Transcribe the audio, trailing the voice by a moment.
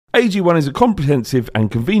AG1 is a comprehensive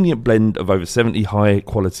and convenient blend of over 70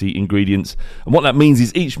 high-quality ingredients. And what that means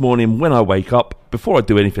is each morning when I wake up, before I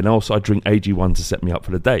do anything else, I drink AG1 to set me up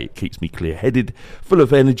for the day. It keeps me clear-headed, full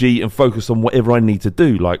of energy and focused on whatever I need to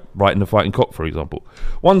do, like writing The Fighting Cock, for example.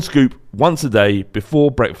 One scoop once a day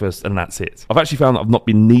before breakfast, and that's it. I've actually found that I've not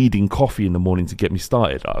been needing coffee in the morning to get me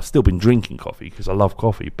started. I've still been drinking coffee because I love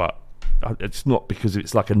coffee, but it's not because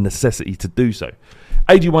it's like a necessity to do so.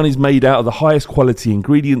 AG1 is made out of the highest quality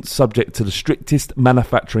ingredients subject to the strictest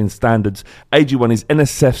manufacturing standards. AG1 is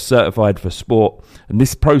NSF certified for sport, and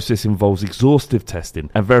this process involves exhaustive testing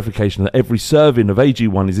and verification that every serving of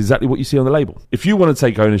AG1 is exactly what you see on the label. If you want to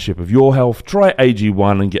take ownership of your health, try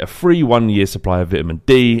AG1 and get a free 1-year supply of vitamin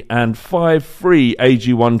D and 5 free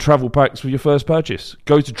AG1 travel packs with your first purchase.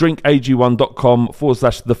 Go to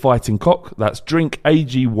drinkag1.com/thefightingcock. That's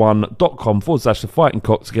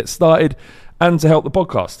drinkag1.com/thefightingcock to get started and to help the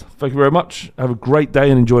podcast. Thank you very much. Have a great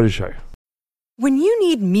day and enjoy the show. When you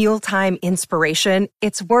need mealtime inspiration,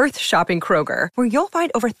 it's worth shopping Kroger, where you'll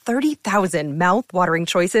find over 30,000 mouth-watering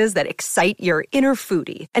choices that excite your inner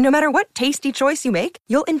foodie. And no matter what tasty choice you make,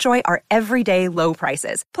 you'll enjoy our everyday low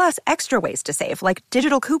prices, plus extra ways to save, like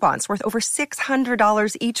digital coupons worth over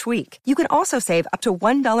 $600 each week. You can also save up to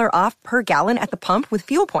 $1 off per gallon at the pump with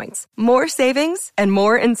fuel points. More savings and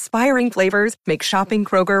more inspiring flavors make shopping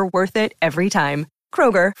Kroger worth it every time.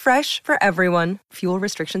 Kroger, fresh for everyone. Fuel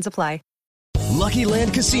restrictions apply. Lucky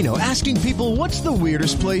Land Casino, asking people, what's the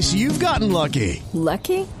weirdest place you've gotten lucky?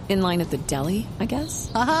 Lucky? In line at the deli, I guess?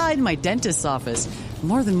 Aha, in my dentist's office.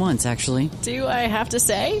 More than once, actually. Do I have to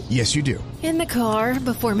say? Yes, you do. In the car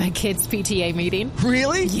before my kids' PTA meeting.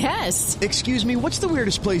 Really? Yes. Excuse me, what's the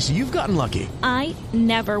weirdest place you've gotten lucky? I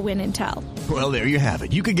never win and tell. Well, there you have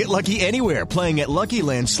it. You can get lucky anywhere, playing at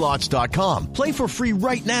LuckyLandSlots.com. Play for free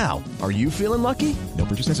right now. Are you feeling lucky? No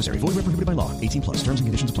purchase necessary. Void where prohibited by law. 18+. Terms and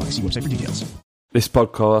conditions apply. See website for details. This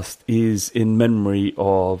podcast is in memory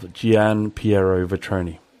of Gian Piero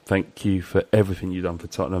Vetroni. Thank you for everything you've done for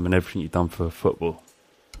Tottenham and everything you've done for football.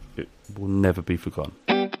 It will never be forgotten.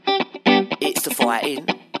 It's the fighting.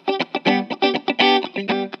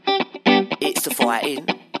 It's the fighting.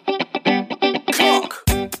 Cock.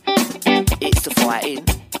 It's the fighting.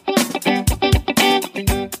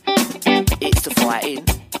 It's the fighting.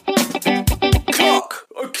 Cock.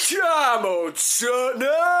 Come on, Tottenham.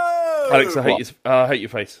 Alex, I hate your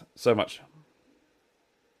face so much.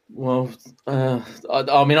 Well, I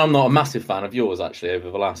mean, I'm not a massive fan of yours, actually,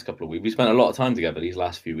 over the last couple of weeks. We spent a lot of time together these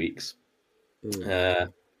last few weeks.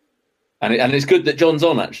 And it's good that John's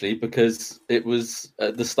on, actually, because it was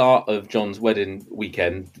at the start of John's wedding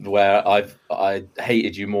weekend where I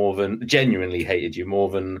hated you genuinely hated you more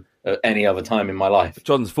than any other time in my life.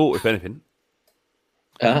 John's fault, if anything.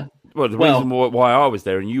 Well, the reason why I was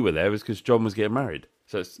there and you were there was because John was getting married.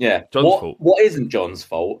 So it's John's fault. What isn't John's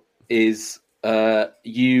fault is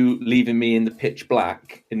you leaving me in the pitch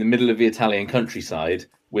black in the middle of the Italian countryside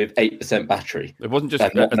with 8% battery. It wasn't just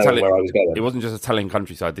where I was going. It wasn't just Italian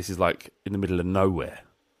countryside. This is like in the middle of nowhere.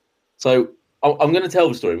 So I'm going to tell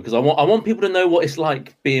the story because I want people to know what it's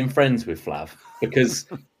like being friends with Flav, because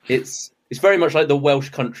it's very much like the Welsh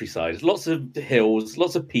countryside. Lots of hills,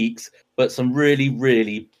 lots of peaks, but some really,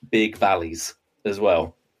 really big valleys as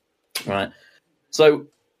well. Right. So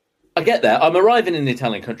I get there. I'm arriving in the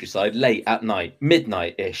Italian countryside late at night,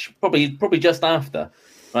 midnight-ish, probably just after.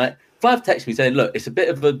 Right. Flav texted me saying, look, it's a bit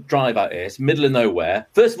of a drive out here. It's middle of nowhere.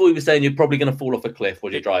 First of all, he was saying you're probably going to fall off a cliff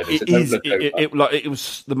while you're driving. It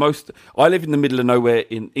was the most... I live in the middle of nowhere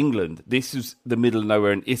in England. This is the middle of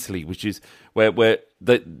nowhere in Italy, which is where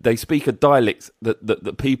they speak a dialect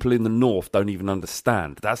that people in the north don't even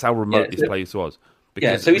understand. That's how remote this place was.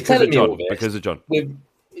 So he's telling me all this. Because of John.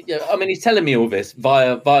 He's telling me all this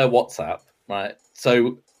via WhatsApp, right?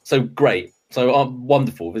 So great. So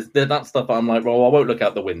wonderful. There's that stuff I'm like, well, I won't look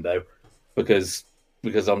out the window because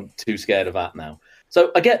I'm too scared of that now.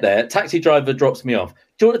 So I get there, taxi driver drops me off.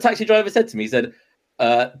 Do you know what the taxi driver said to me? He said,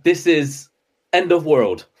 this is end of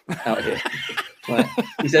world out here. Right?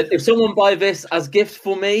 He said, if someone buy this as gift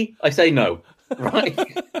for me, I say no, right?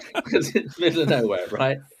 Because it's middle of nowhere,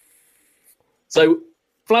 right? So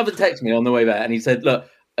Flavin texted me on the way there and he said, look,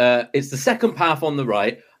 it's the second path on the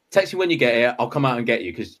right. Text me when you get here. I'll come out and get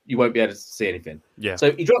you because you won't be able to see anything. Yeah.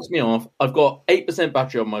 So he drops me off. I've got 8%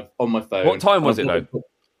 battery on my phone. What time was it though?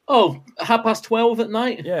 12:30 at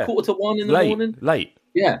night. Yeah. 1:45 in the morning. Late.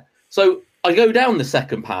 Yeah. So I go down the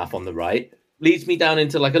second path on the right. Leads me down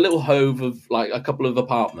into like a little hove of like a couple of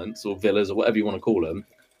apartments or villas or whatever you want to call them.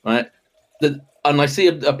 Right. And I see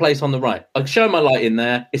a place on the right. I show my light in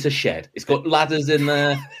there. It's a shed. It's got ladders in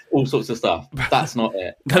there, all sorts of stuff. That's not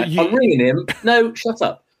it. Right? I'm ringing him. No, shut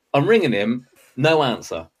up. I'm ringing him, no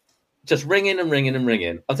answer. Just ringing and ringing and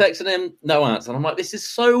ringing. I'm texting him, no answer. And I'm like, this is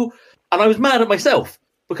so... And I was mad at myself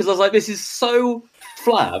because I was like, this is so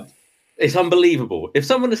flab. It's unbelievable. If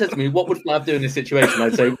someone had said to me, what would Flab do in this situation?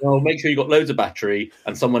 I'd say, well, make sure you got loads of battery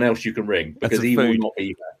and someone else you can ring because he will not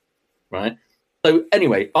be there. Right? So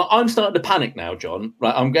anyway, I'm starting to panic now, John.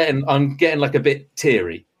 Right? I'm getting like a bit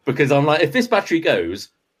teary because I'm like, if this battery goes,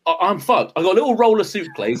 I'm fucked. I got a little roller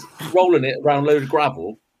suitcase, rolling it around loads of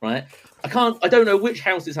gravel, right? I don't know which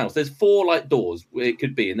house is house. There's 4 like doors where it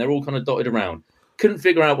could be, and they're all kind of dotted around. Couldn't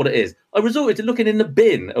figure out what it is. I resorted to looking in the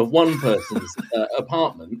bin of one person's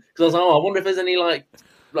apartment because I was like, I wonder if there's any like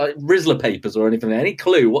Rizzler papers or anything, any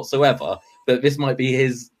clue whatsoever that this might be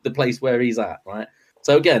the place where he's at, right?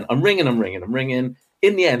 So again, I'm ringing.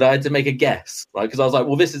 In the end, I had to make a guess, right? Because I was like,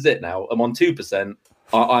 well, this is it now. I'm on 2%.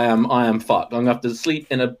 I am fucked. I'm going to have to sleep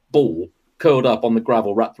in a ball, curled up on the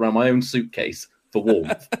gravel, wrapped around my own suitcase for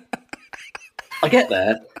warmth. I get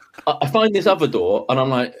there, I find this other door, and I'm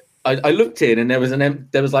like, I looked in, and there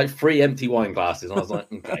was like 3 empty wine glasses, and I was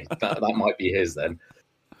like, okay, that might be his then.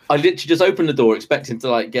 I literally just opened the door, expecting to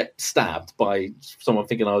like get stabbed by someone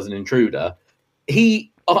thinking I was an intruder. I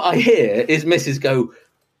hear his missus go,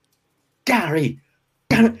 Gary,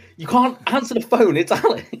 you can't answer the phone. It's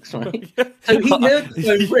Alex, right? So he heard the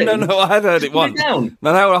phone ring. No, I had heard it once. Down.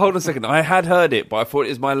 No, hold on a second. I had heard it, but I thought it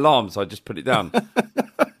was my alarm, so I just put it down.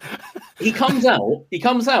 He comes out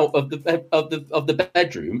of the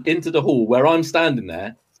bedroom into the hall where I'm standing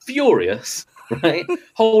there, furious, right,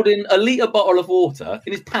 holding a litre bottle of water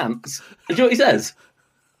in his pants. And do you know what he says?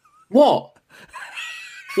 What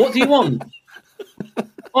do you want?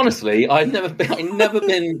 Honestly, I've never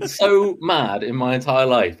been so mad in my entire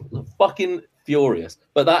life. I'm fucking furious.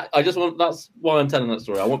 But that's why I'm telling that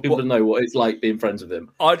story. I want people to know what it's like being friends with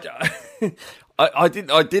him. I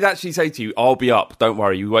did actually say to you, I'll be up. Don't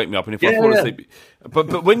worry, you wake me up. And if I fall asleep,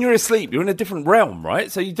 but when you're asleep, you're in a different realm, right?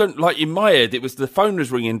 So you don't like in my head. It was the phone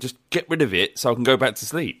was ringing. Just get rid of it so I can go back to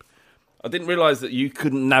sleep. I didn't realise that you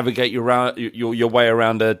couldn't navigate your way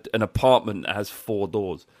around an apartment that has 4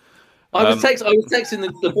 doors. I was texting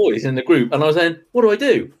the boys in the group, and I was saying, "What do I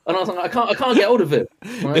do?" And I was like, "I can't get hold of it."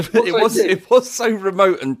 Right? It was so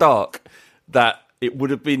remote and dark that it would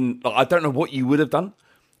have been. Like, I don't know what you would have done.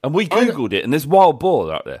 And we googled it, and there's wild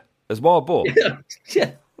boar out there. There's wild boar.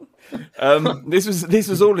 Yeah. This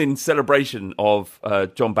was all in celebration of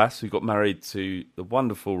John Bass, who got married to the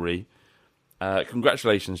wonderful Ree.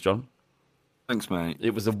 Congratulations, John. Thanks, mate.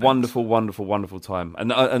 It was a wonderful, wonderful, wonderful time,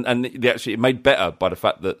 and actually it made better by the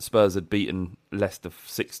fact that Spurs had beaten Leicester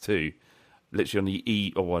 6-2,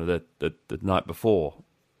 literally on the night before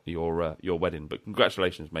your wedding. But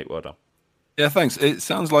congratulations, mate. Well done. Yeah, thanks. It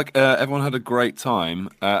sounds like everyone had a great time,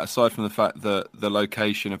 aside from the fact that the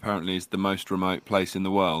location apparently is the most remote place in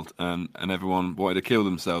the world, and everyone wanted to kill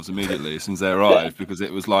themselves immediately as soon as they arrived because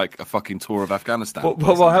it was like a fucking tour of Afghanistan. Well,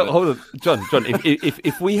 hold on, John.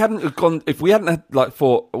 If we hadn't gone, if we hadn't had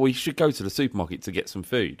thought we should go to the supermarket to get some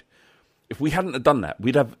food, if we hadn't have done that,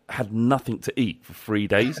 we'd have had nothing to eat for 3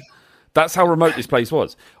 days. That's how remote this place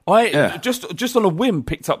was. Just on a whim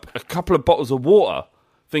picked up a couple of bottles of water,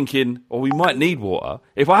 thinking, we might need water.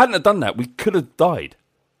 If I hadn't have done that, we could have died.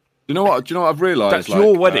 Do you know what I've realised? That's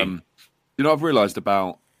your wedding. You know what I've realised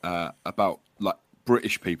about like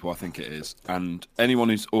British people, I think it is, and anyone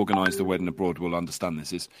who's organised a wedding abroad will understand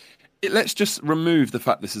this, let's just remove the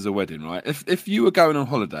fact this is a wedding, right? If you were going on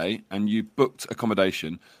holiday and you booked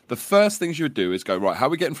accommodation, the first things you would do is go, right, how are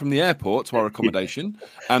we getting from the airport to our accommodation?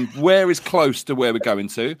 And where is close to where we're going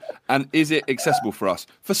to? And is it accessible for us?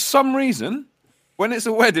 For some reason, when it's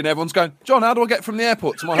a wedding, everyone's going, John, how do I get from the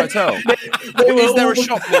airport to my hotel? Is there a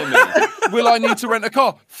shop near me? Will I need to rent a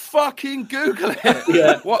car? Fucking Google it.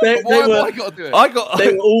 Yeah. Why have I got to do it?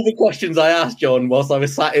 They were all the questions I asked John whilst I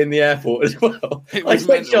was sat in the airport as well. I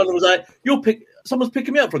spoke to John and was like, someone's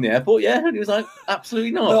picking me up from the airport, yeah? And he was like,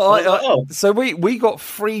 absolutely not. So we got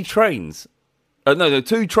 3 trains.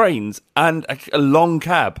 2 trains and a long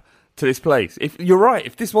cab to this place. If you're right,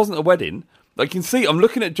 if this wasn't a wedding... I can see, I'm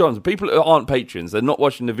looking at John's. People who aren't patrons, they're not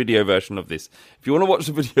watching the video version of this. If you want to watch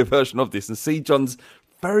the video version of this and see John's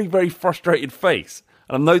very, very frustrated face,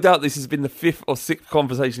 and I've no doubt this has been the 5th or 6th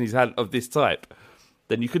conversation he's had of this type,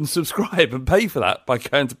 then you can subscribe and pay for that by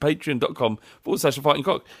going to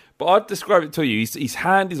patreon.com/fightingcock. But I'd describe it to you. His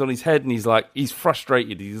hand is on his head and he's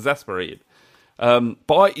frustrated, he's exasperated.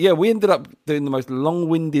 We ended up doing the most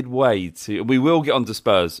long-winded way to... We will get on to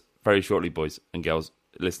Spurs very shortly, boys and girls.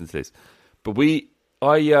 Listen to this. But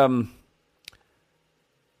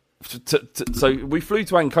so we flew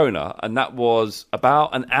to Ancona, and that was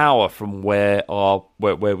about an hour from where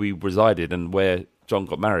we resided and where John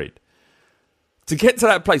got married. To get to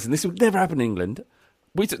that place, and this would never happen in England,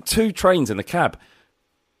 we took 2 trains and a cab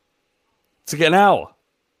to get an hour.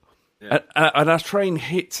 Yeah. And our train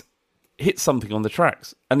hit something on the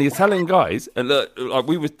tracks. And the Italian guys, and like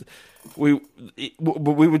we were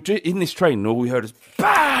in this train, and all we heard is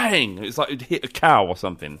bang! It's like it hit a cow or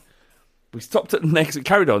something. We stopped at the next,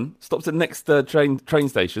 stopped at the next train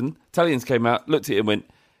station. Italians came out, looked at it and went,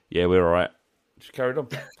 yeah, we're all right. Just carried on.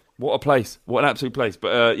 What a place. What an absolute place.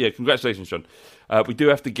 But yeah, congratulations, John. We do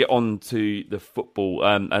have to get on to the football.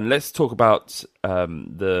 And let's talk about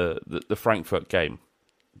the Frankfurt game,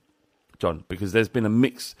 John, because there's been a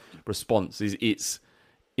mixed response. It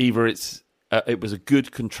was a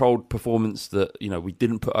good, controlled performance that, we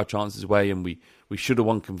didn't put our chances away and we should have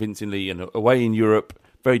won convincingly. And away in Europe,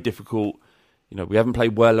 very difficult. We haven't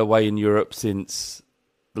played well away in Europe since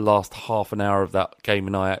the last half an hour of that game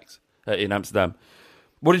in in Amsterdam.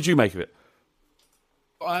 What did you make of it?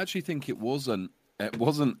 I actually think it wasn't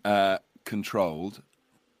controlled,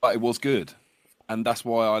 but it was good. And that's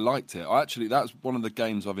why I liked it. That's one of the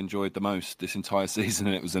games I've enjoyed the most this entire season,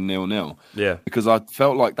 and it was a 0-0. Yeah. Because I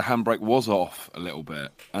felt like the handbrake was off a little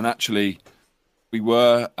bit. And actually, we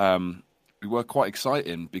were quite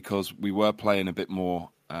exciting because we were playing a bit more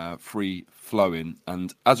free-flowing.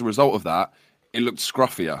 And as a result of that, it looked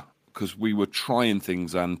scruffier because we were trying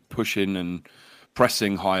things and pushing and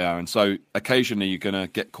pressing higher. And so occasionally you're going to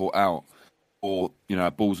get caught out, or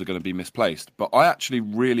balls are going to be misplaced. But I actually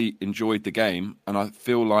really enjoyed the game, and I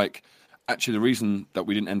feel like actually the reason that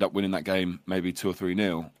we didn't end up winning that game, maybe 2 or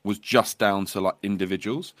 3-0, was just down to like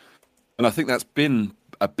individuals. And I think that's been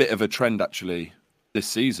a bit of a trend actually this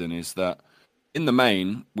season, is that in the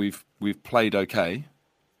main we've played okay.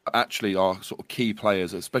 Actually, our sort of key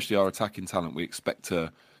players, especially our attacking talent, we expect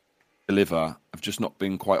to deliver, have just not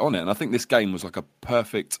been quite on it. And I think this game was like a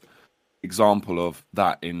perfect example of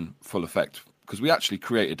that in full effect, because we actually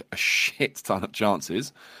created a shit ton of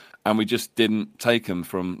chances and we just didn't take them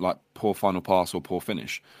from like poor final pass or poor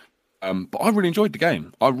finish. But I really enjoyed the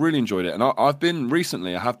game. I really enjoyed it. And I have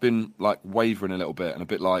been like wavering a little bit and a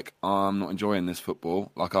bit like, I'm not enjoying this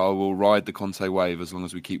football. Like, I will ride the Conte wave as long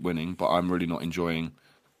as we keep winning, but I'm really not enjoying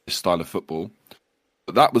this style of football.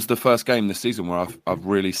 But that was the first game this season where I've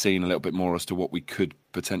really seen a little bit more as to what we could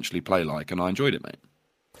potentially play like, and I enjoyed it, mate.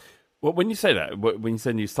 Well, when you say that, when you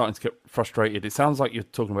say you're starting to get frustrated, it sounds like you're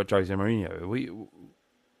talking about Jose Mourinho.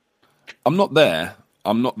 I'm not there.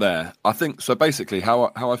 I think, so basically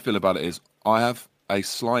how I feel about it is I have a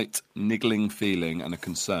slight niggling feeling and a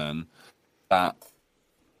concern that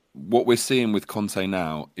what we're seeing with Conte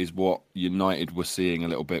now is what United were seeing a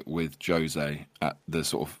little bit with Jose at the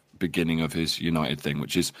sort of beginning of his United thing,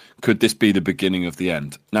 which is, could this be the beginning of the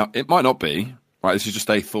end? Now, it might not be, right? This is just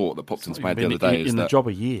a thought that popped into my head the other day. In the job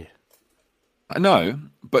a year. I know,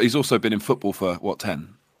 but he's also been in football for,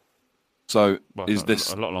 10? So is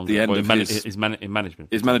this a lot longer. The end of his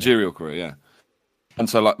management? His managerial career, yeah. And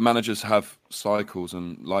so, like, managers have cycles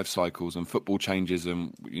and life cycles, and football changes,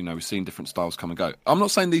 and we've seen different styles come and go. I'm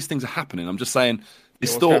not saying these things are happening. I'm just saying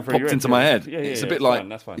this thought popped into my head. It's a bit like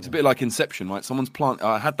it's a bit like Inception, right? Someone's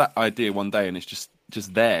I had that idea one day, and it's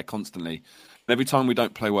just there constantly. And every time we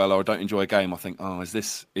don't play well or I don't enjoy a game, I think, oh, is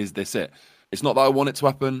this it? It's not that I want it to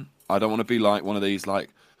happen. I don't want to be like one of these,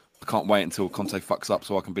 like, I can't wait until Conte fucks up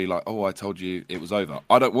so I can be like, oh, I told you it was over.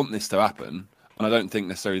 I don't want this to happen, and I don't think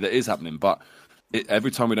necessarily that is happening, but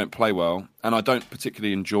every time we don't play well, and I don't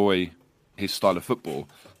particularly enjoy his style of football,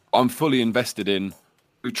 I'm fully invested in,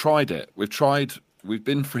 we've tried it. We've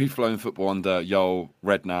been free-flowing football under Jol,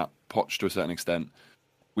 Redknapp, Poch to a certain extent.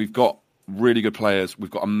 We've got really good players.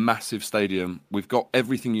 We've got a massive stadium. We've got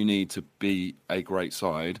everything you need to be a great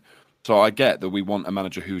side. So I get that we want a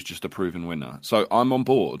manager who's just a proven winner. So I'm on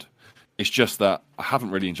board. It's just that I haven't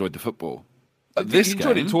really enjoyed the football. You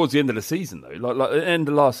enjoyed it towards the end of the season, though. Like at the end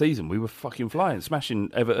of last season, we were fucking flying, smashing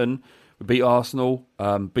Everton. We beat Arsenal,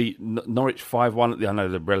 beat Norwich 5-1. I know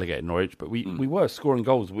they're relegated Norwich, but we were scoring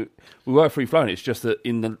goals. We were free flowing. It's just that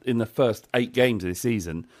in the first 8 games of this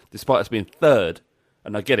season, despite us being third,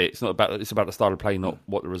 and I get it, it's about the style of play, not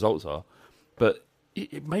what the results are. But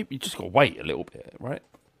it maybe you just got to wait a little bit, right?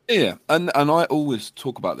 Yeah, and I always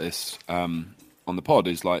talk about this on the pod,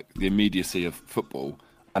 is like the immediacy of football,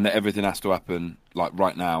 and that everything has to happen like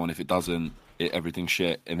right now, and if it doesn't, everything's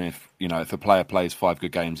shit. And if a player plays 5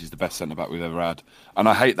 good games, he's the best centre back we've ever had. And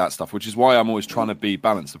I hate that stuff, which is why I'm always trying to be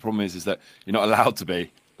balanced. The problem is that you're not allowed to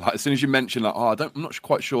be. Like, as soon as you mention like, I'm not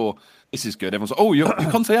quite sure this is good, everyone's like, oh, you're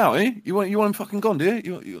Conte out, eh? You want him fucking gone, do you?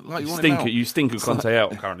 You want him out? You stink of Conte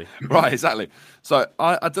out currently. Right, exactly. So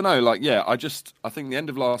I don't know, like, yeah, I think the end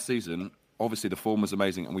of last season, obviously the form was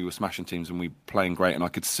amazing and we were smashing teams and we were playing great and I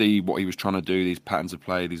could see what he was trying to do, these patterns of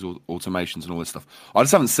play, these automations and all this stuff. I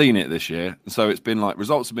just haven't seen it this year. So it's been like,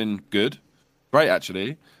 results have been good, great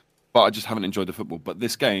actually, but I just haven't enjoyed the football. But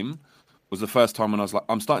this game was the first time when I was like,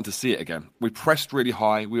 I'm starting to see it again. We pressed really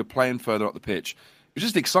high. We were playing further up the pitch. It was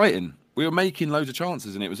just exciting. We were making loads of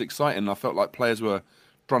chances and it was exciting. I felt like players were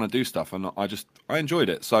trying to do stuff and I enjoyed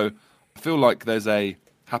it. So I feel like there's a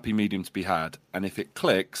happy medium to be had. And if it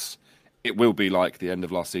clicks, it will be like the end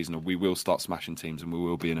of last season, or we will start smashing teams and we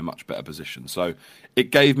will be in a much better position. So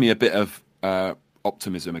it gave me a bit of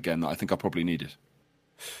optimism again that I think I probably needed.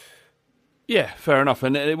 Yeah, fair enough.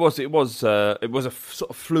 And it was a sort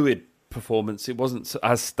of fluid performance. It wasn't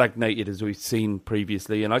as stagnated as we've seen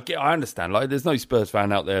previously. And I understand. Like, there's no Spurs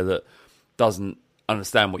fan out there that doesn't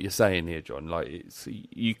understand what you're saying here, John. Like,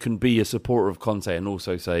 you can be a supporter of Conte and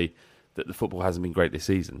also say that the football hasn't been great this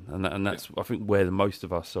season, and that's I think where the most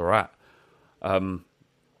of us are at.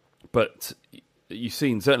 But you've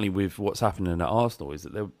seen certainly with what's happening at Arsenal is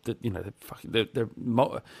that they're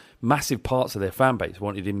massive parts of their fan base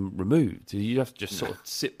wanted him removed. You have to just sort of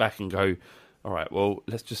sit back and go, all right, well,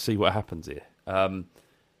 let's just see what happens here. I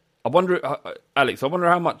wonder, Alex,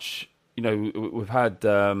 how much, we've had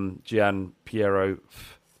Gian Piero,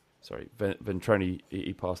 Ventroni,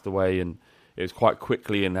 he passed away, and it was quite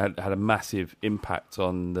quickly and had a massive impact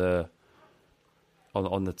on the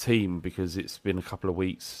team because it's been a couple of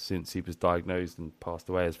weeks since he was diagnosed and passed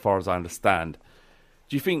away, as far as I understand.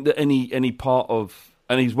 Do you think that any part of,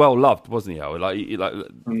 and he's well loved, wasn't he?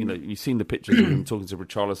 You've seen the pictures of him talking to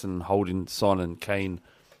Richarlison, holding Son and Kane.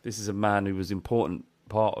 This is a man who was an important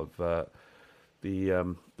part of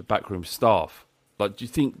the backroom staff. Like, do you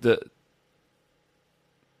think that?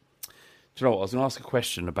 Do you know what? I was going to ask a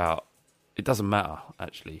question about. It doesn't matter,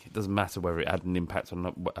 actually. It doesn't matter whether it had an impact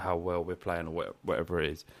on how well we're playing or whatever it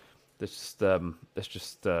is. I don't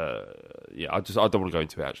want to go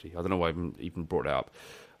into it, actually. I don't know why I even brought it up.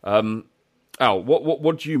 Al,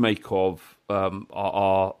 what do you make of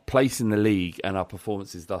our place in the league and our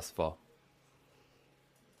performances thus far?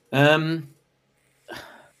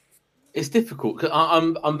 It's difficult. 'Cause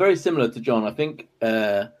I'm very similar to John. I think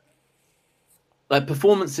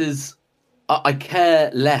performances. I care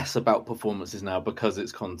less about performances now because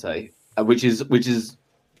it's Conte, which is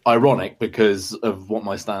ironic because of what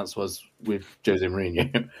my stance was with Jose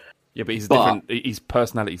Mourinho. Yeah, but different. His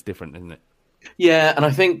personality is different, isn't it? Yeah, and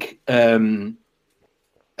I think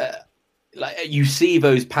you see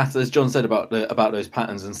those patterns, as John said about those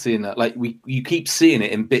patterns, and seeing that, you keep seeing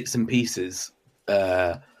it in bits and pieces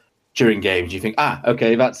during games. You think,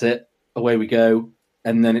 okay, that's it, away we go,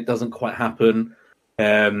 and then it doesn't quite happen.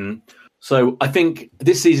 So I think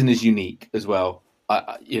this season is unique as well.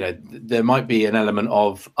 There might be an element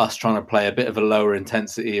of us trying to play a bit of a lower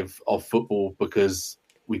intensity of football because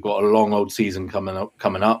we've got a long old season coming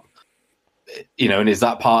up. And is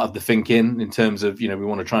that part of the thinking in terms of, we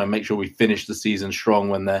want to try and make sure we finish the season strong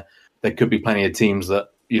when there could be plenty of teams that,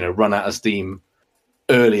 run out of steam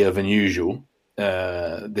earlier than usual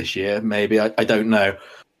this year, maybe. I don't know.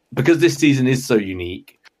 Because this season is so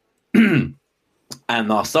unique.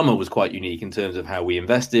 And our summer was quite unique in terms of how we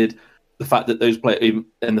invested. The fact that those players,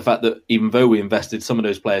 and the fact that even though we invested, some of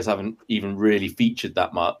those players haven't even really featured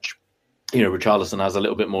that much. Richarlison has a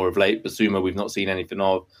little bit more of late. Basuma, we've not seen anything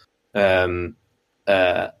of. And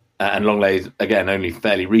Longley, again, only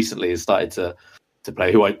fairly recently has started to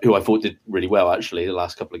play, who I thought did really well, actually, the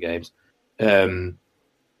last couple of games. I'm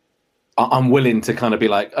willing to kind of be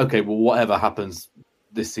like, okay, well, whatever happens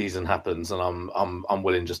this season happens, and I'm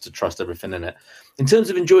willing just to trust everything in it. In terms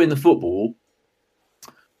of enjoying the football,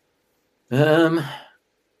 I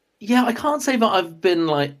can't say that I've been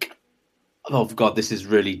like, oh God, this is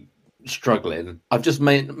really struggling. I've just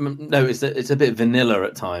noticed that it's a bit vanilla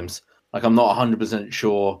at times. Like, I'm not 100%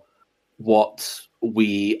 sure what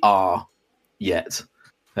we are yet,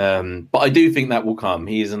 but I do think that will come.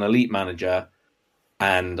 He is an elite manager,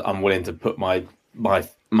 and I'm willing to put my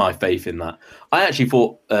faith in that. I actually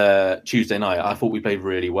thought Tuesday night, I thought we played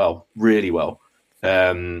really well.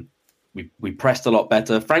 We pressed a lot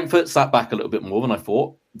better. Frankfurt sat back a little bit more than I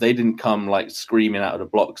thought. They didn't come like screaming out of the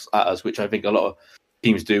blocks at us, which I think a lot of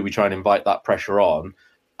teams do. We try and invite that pressure on.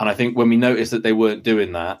 And I think when we noticed that they weren't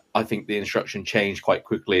doing that, I think the instruction changed quite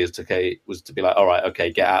quickly was to be like, all right,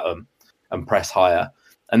 okay, get at them and press higher.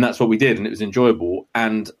 And that's what we did. And it was enjoyable.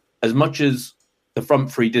 And as much as the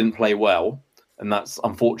front three didn't play well, and that's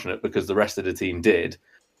unfortunate because the rest of the team did,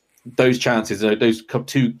 those chances, those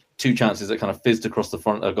two chances that kind of fizzed across the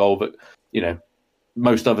front of the goal, but,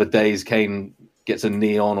 most other days Kane gets a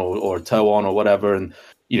knee on or a toe on or whatever, and,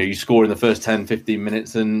 you score in the first 10, 15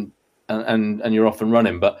 minutes and and you're off and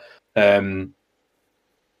running. But that's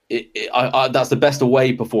the best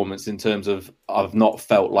away performance in terms of I've not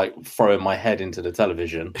felt like throwing my head into the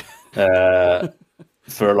television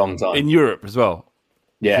for a long time. In Europe as well.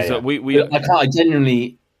 Yeah. I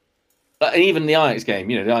genuinely, and even the Ajax game,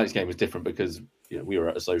 the Ajax game was different because we were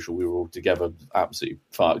at a social, we were all together, absolutely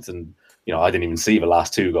fucked, and I didn't even see the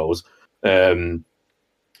last 2 goals.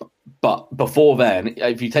 But before then,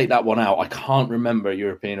 if you take that one out, I can't remember a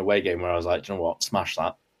European away game where I was like, do you know what, smash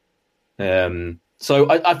that. So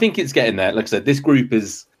I think it's getting there. Like I said, this group you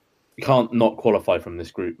can't not qualify from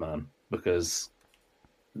this group, man, because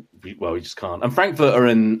we just can't. And Frankfurt are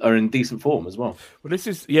in decent form as well. Well, this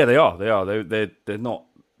is they are. They're not.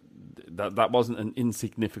 That wasn't an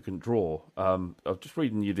insignificant draw. I'm just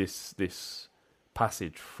reading you this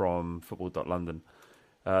passage from Football.London.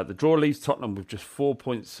 The draw leaves Tottenham with just 4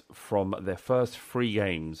 points from their first 3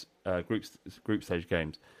 games, group stage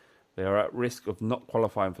games. They are at risk of not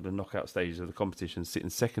qualifying for the knockout stages of the competition, sitting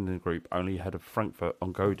second in the group, only ahead of Frankfurt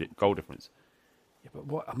on goal difference. Yeah, but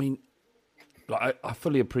what I mean, I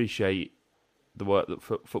fully appreciate the work that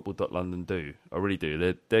Football.London do. I really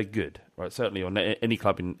do. They're good, right? Certainly, on any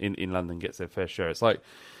club in London gets their fair share. It's like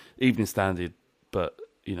Evening Standard, but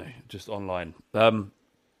just online.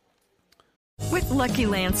 With Lucky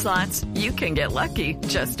Land Slots, you can get lucky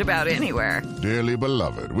just about anywhere. Dearly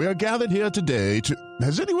beloved, we are gathered here today to...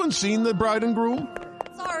 Has anyone seen the bride and groom?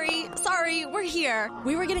 Sorry, we're here.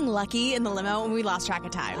 We were getting lucky in the limo and we lost track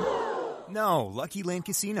of time. No, Lucky Land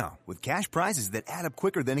Casino, with cash prizes that add up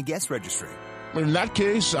quicker than a guest registry. In that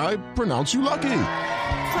case, I pronounce you lucky.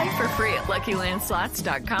 Play for free at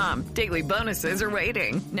LuckyLandSlots.com. Daily bonuses are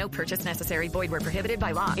waiting. No purchase necessary. Void where prohibited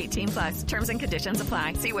by law. 18+. Terms and conditions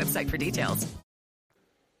apply. See website for details.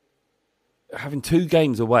 Having 2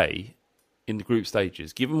 games away in the group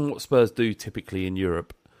stages, given what Spurs do typically in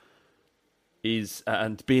Europe,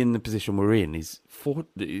 and to be in the position we're in it's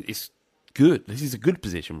good. This is a good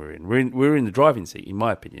position we're in. We're in the driving seat, in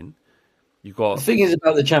my opinion. The thing is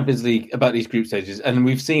about the Champions League, about these group stages, and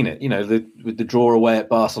we've seen it, with the draw away at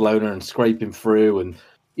Barcelona and scraping through, and,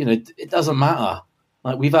 it doesn't matter.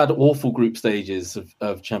 Like, we've had awful group stages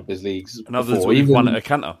of Champions Leagues. And others we've won at a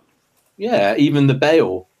canter. Yeah, even the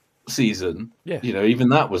Bale season, yeah. Even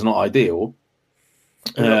that was not ideal.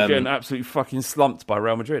 Getting absolutely fucking slumped by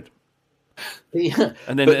Real Madrid. Yeah.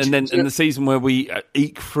 And then in the season where we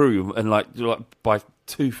eke through and like by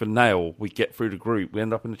tooth and nail, we get through the group, we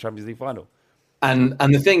end up in the Champions League final. And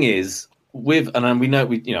the thing is, we know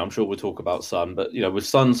I'm sure we'll talk about Son, but with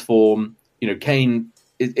Son's form, Kane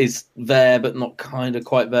is there but not kind of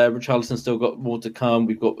quite there. Richarlison's still got more to come.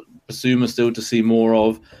 We've got Basuma still to see more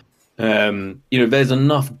of. There's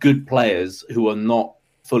enough good players who are not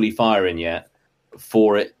fully firing yet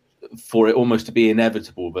for it almost to be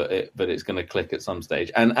inevitable, but it's going to click at some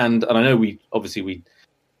stage. And I know we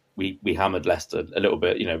hammered Leicester a little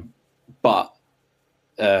bit, but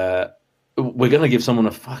we're going to give someone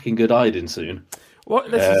a fucking good hiding soon. Well,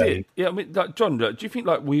 this is it. Yeah, I mean, John, do you think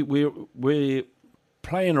we're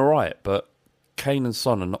playing all right, but Kane and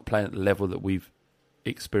Son are not playing at the level that we've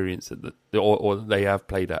experienced or they have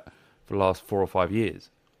played at for the last 4 or 5 years?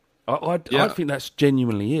 I think that's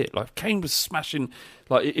genuinely it. Like, Kane was smashing.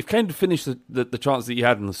 Like, if Kane had finished the chance that he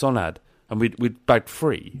had and the Son had, and we'd bagged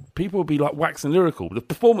 3, people would be like waxing lyrical. The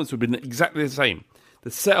performance would have been exactly the same.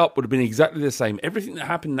 The setup would have been exactly the same. Everything that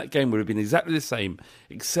happened in that game would have been exactly the same,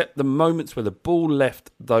 except the moments where the ball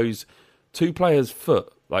left those 2 players'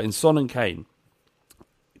 foot, like in Son and Kane.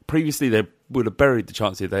 Previously, they would have buried the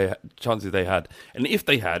chances they had. And if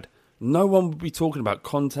they had, no one would be talking about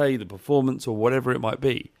Conte, the performance, or whatever it might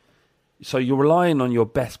be. So you're relying on your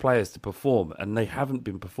best players to perform, and they haven't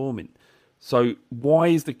been performing. So why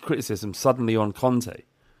is the criticism suddenly on Conte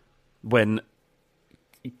when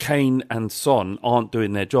Kane and Son aren't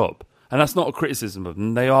doing their job? And that's not a criticism of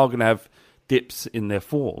them. They are going to have dips in their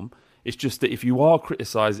form. It's just that if you are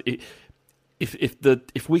criticising,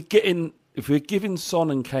 if we're giving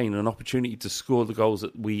Son and Kane an opportunity to score the goals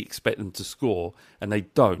that we expect them to score, and they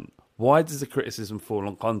don't, why does the criticism fall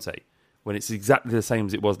on Conte when it's exactly the same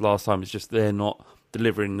as it was last time? It's just they're not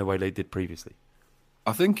delivering the way they did previously.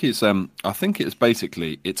 I think it's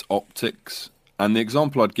basically it's optics, and the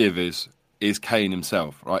example I'd give is Kane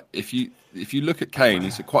himself, right? If you look at Kane,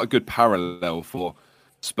 he's quite a good parallel for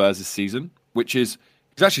Spurs this season, which is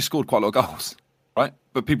he's actually scored quite a lot of goals, right?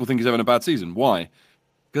 But people think he's having a bad season. Why?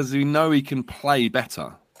 Because we know he can play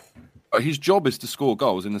better. His job is to score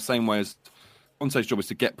goals in the same way as Conte's job is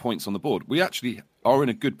to get points on the board. We actually are in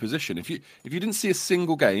a good position. If you didn't see a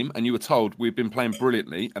single game and you were told we've been playing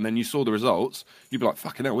brilliantly, and then you saw the results, you'd be like,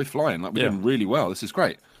 fucking hell, we're flying. Like, we're doing really well. This is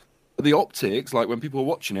great. the optics, like when people are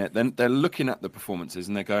watching it, then they're looking at the performances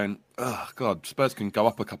and they're going, "Oh God, Spurs can go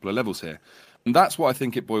up a couple of levels here," and that's what I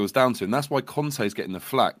think it boils down to, and that's why Conte's getting the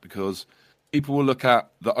flack, because people will look at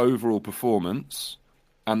the overall performance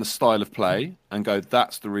and the style of play and go,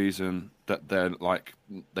 "That's the reason that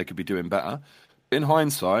they could be doing better." In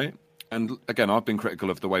hindsight, and again, I've been critical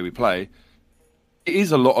of the way we play. It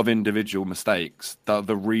is a lot of individual mistakes.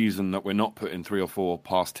 The reason that we're not putting 3 or 4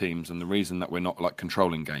 past teams, and the reason that we're not like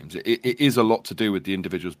controlling games, it is a lot to do with the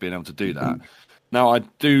individuals being able to do that. Now, I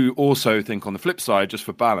do also think on the flip side, just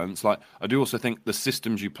for balance, like I do also think the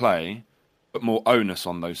systems you play put more onus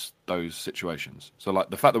on those situations. So,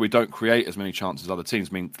 like the fact that we don't create as many chances as other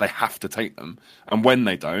teams means they have to take them, and when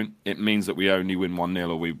they don't, it means that we only win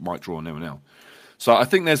 1-0 or we might draw 0-0. So I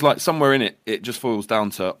think there's like somewhere in it, it just falls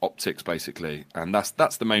down to optics basically, and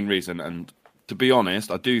that's the main reason. And to be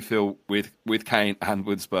honest, I do feel with Kane and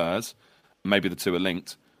with Spurs, maybe the two are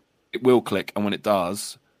linked, it will click, and when it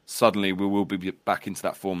does, suddenly we will be back into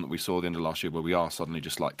that form that we saw at the end of last year, where we are suddenly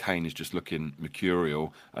just like Kane is just looking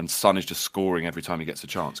mercurial and Son is just scoring every time he gets a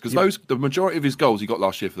chance. Because the majority of his goals he got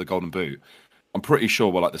last year for the Golden Boot, I'm pretty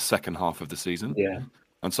sure were like the second half of the season. Yeah.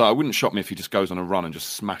 And so it wouldn't shock me if he just goes on a run and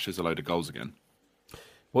just smashes a load of goals again.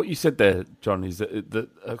 What you said there, John, is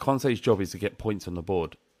that Conte's job is to get points on the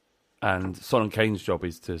board, and Son and Kane's job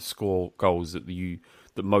is to score goals that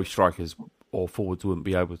most strikers or forwards wouldn't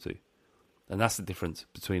be able to. And that's the difference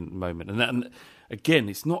between the moment. And again,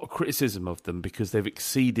 it's not a criticism of them because they've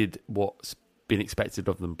exceeded what's been expected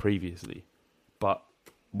of them previously. But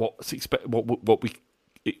we've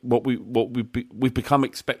become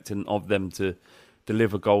expectant of them to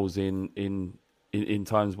deliver goals in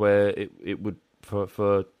times where it would.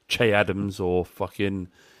 For Che Adams or fucking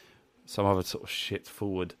some other sort of shit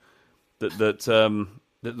forward that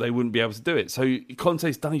they wouldn't be able to do it. So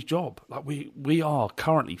Conte's done his job. Like we are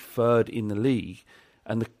currently third in the league,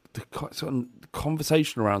 and the sort of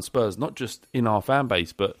conversation around Spurs, not just in our fan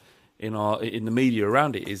base but in the media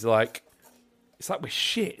around it, is like it's like we're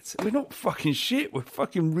shit. We're not fucking shit. We're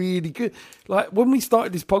fucking really good. Like when we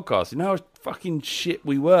started this podcast, you know how fucking shit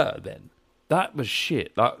we were then. That was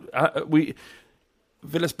shit. Like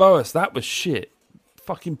Villas-Boas, that was shit.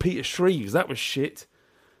 Fucking Peter Shreves, that was shit.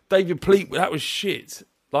 David Pleat, that was shit.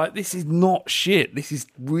 Like, this is not shit. This is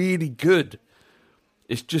really good.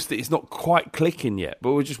 It's just that it's not quite clicking yet.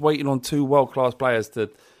 But we're just waiting on 2 world-class players to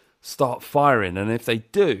start firing. And if they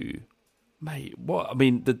do, mate, what? I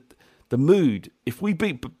mean, the mood, if we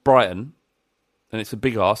beat Brighton, and it's a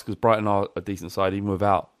big ask because Brighton are a decent side even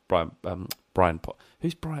without Brian Potter.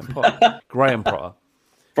 Who's Brian Potter? Graham Potter.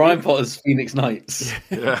 Brian Potter's Phoenix Knights.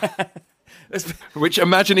 Yeah. Which,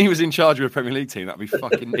 imagine he was in charge of a Premier League team. That'd be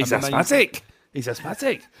fucking He's amazing. asthmatic. He's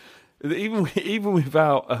asthmatic. Even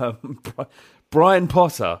without Brian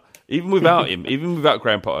Potter, even without him, even without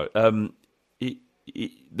Graham Potter,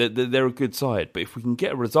 they're a good side. But if we can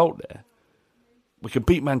get a result there, we can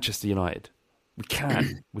beat Manchester United. We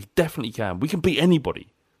can. We definitely can. We can beat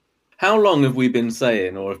anybody. How long have we been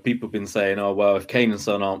saying, or have people been saying, oh, well, if Kane and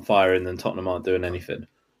Son aren't firing, then Tottenham aren't doing anything?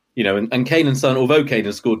 You know, and Kane and Son, although Kane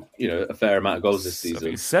has scored, a fair amount of goals this season. I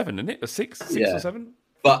think it's 7, isn't it? Or 6 or 7?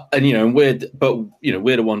 But we're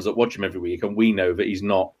the ones that watch him every week, and we know that he's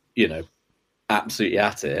not, absolutely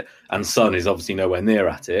at it. And Son is obviously nowhere near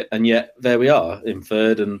at it. And yet there we are in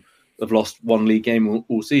third and have lost 1 league game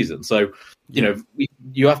all season. So,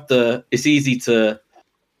 you have to, it's easy to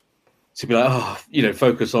be like,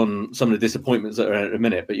 focus on some of the disappointments that are at a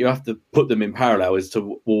minute, but you have to put them in parallel as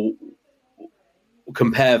to,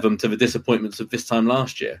 compare them to the disappointments of this time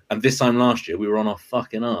last year. And this time last year, we were on our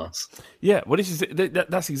fucking arse. Yeah, well,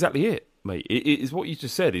 that's exactly it, mate. It is what you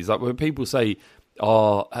just said. Is like when people say,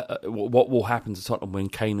 what will happen to Tottenham when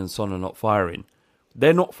Kane and Son are not firing?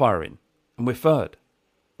 They're not firing, and we're third.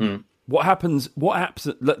 What happens? What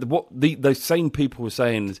those same people were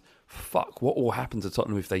saying is, fuck, what will happen to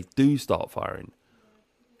Tottenham if they do start firing?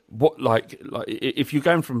 What like if you're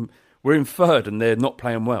going from we're in third and they're not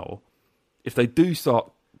playing well, if they do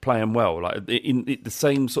start playing well, like in the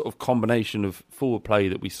same sort of combination of forward play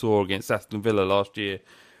that we saw against Aston Villa last year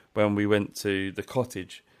when we went to the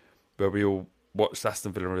Cottage, where we all watched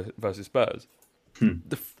Aston Villa versus Spurs,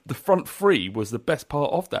 the front three was the best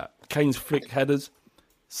part of that. Kane's flick headers,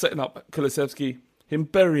 setting up Kulusevski, him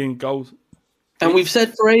burying goals. And we've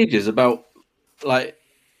said for ages about, like,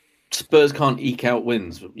 Spurs can't eke out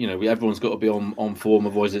wins. Everyone's got to be on form,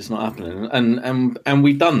 otherwise it's not happening. And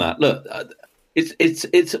we've done that. Look,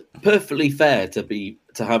 it's perfectly fair to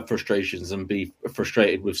have frustrations and be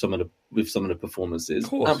frustrated with some of the performances. Of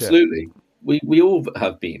course, absolutely, yeah. We all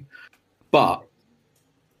have been. But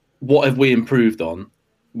what have we improved on?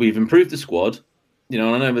 we've improved the squad. And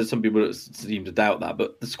I know there's some people that seem to doubt that,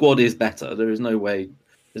 but the squad is better. There is no way,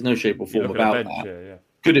 there's no shape or form about that. Yeah.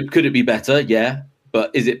 Could it be better? Yeah. But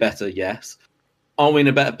is it better? Yes. Are we in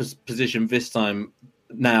a better position this time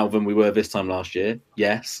now than we were this time last year?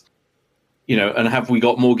 Yes. And have we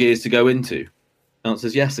got more gears to go into? The answer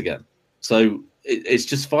is yes again. So it's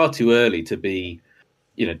just far too early to be,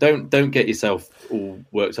 don't get yourself all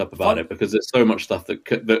worked up about it, because there's so much stuff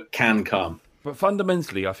that can come. But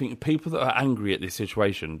fundamentally, I think people that are angry at this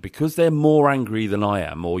situation, because they're more angry than I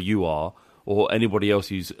am, or you are, or anybody else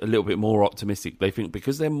who's a little bit more optimistic, they think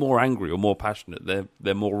because they're more angry or more passionate,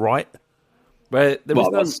 they're more right. Where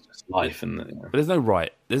that's just life, isn't it? But there's no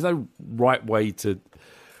right. There's no right way to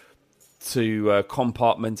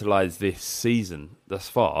compartmentalize this season thus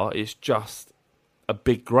far. It's just a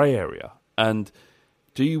big grey area. And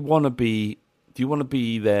do you want to be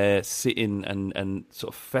there sitting and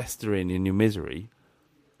sort of festering in your misery,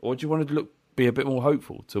 or do you want to be a bit more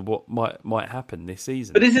hopeful to what might happen this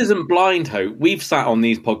season? But this isn't blind hope. We've sat on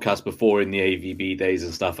these podcasts before in the AVB days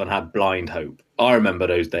and stuff and had blind hope. I remember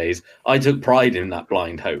those days. I took pride in that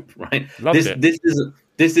blind hope, right?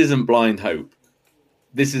 This isn't blind hope.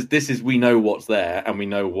 This is we know what's there, and we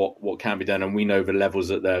know what can be done, and we know the levels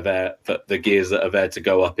that they're there, the gears that are there to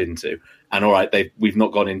go up into. And all right, we've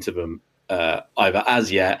not gone into them either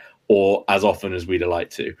as yet or as often as we'd like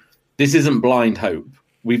to. This isn't blind hope.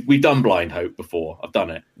 We've done blind hope before. I've done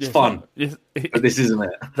it. It's fun, but this isn't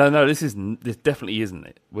it. No, this isn't. This definitely isn't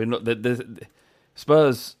it. We're not.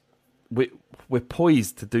 Spurs. We're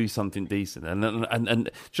poised to do something decent, and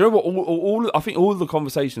do you know what? All I think all the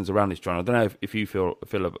conversations around this, John. I don't know if you feel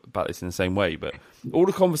about this in the same way, but all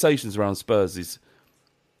the conversations around Spurs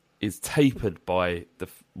is tapered by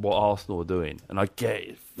what Arsenal are doing, and I get it.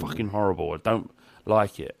 It's fucking horrible. I don't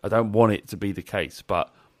like it. I don't want it to be the case,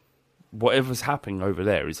 but whatever's happening over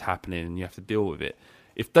there is happening, and you have to deal with it.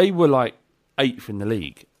 If they were like 8th in the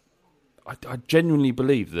league, I genuinely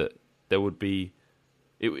believe that there would be.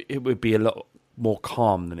 It would be a lot more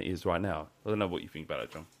calm than it is right now. I don't know what you think about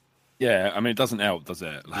it, John. Yeah, I mean, it doesn't help, does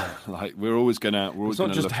it? Like we're always gonna. It's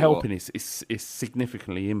not just helping; it's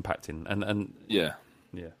significantly impacting. And yeah.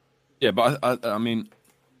 But I mean,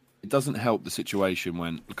 it doesn't help the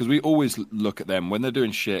situation because we always look at them when they're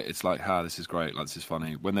doing shit. It's like, this is great, like this is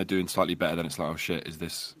funny. When they're doing slightly better, then it's like, oh shit, is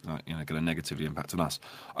this going to negatively impact on us?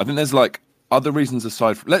 I think there's other reasons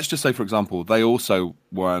aside. Let's just say, for example, they also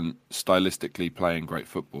weren't stylistically playing great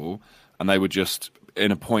football, and they were just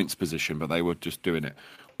in a points position, but they were just doing it.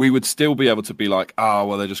 We would still be able to be like,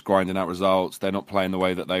 they're just grinding out results. They're not playing the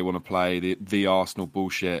way that they want to play. The Arsenal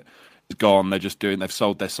bullshit is gone. They've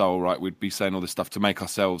sold their soul, right? We'd be saying all this stuff to make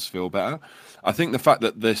ourselves feel better. I think the fact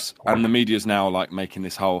that this, and the media's now making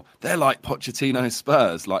this whole, they're like Pochettino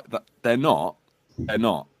Spurs, that. They're not.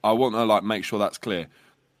 I want to make sure that's clear.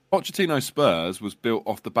 Pochettino Spurs was built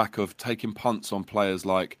off the back of taking punts on players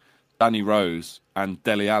like Danny Rose and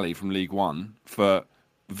Dele Alli from League One for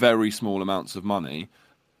very small amounts of money,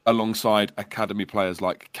 alongside academy players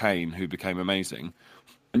like Kane, who became amazing.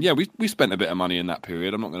 And yeah, we spent a bit of money in that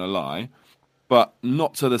period, I'm not going to lie, but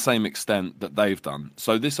not to the same extent that they've done.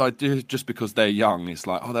 So this idea, just because they're young, is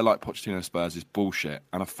like, they're like Pochettino Spurs, is bullshit.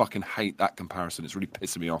 And I fucking hate that comparison. It's really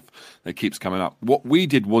pissing me off. It keeps coming up. What we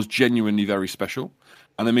did was genuinely very special.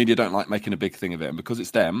 And the media don't like making a big thing of it. And because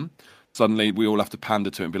it's them, suddenly we all have to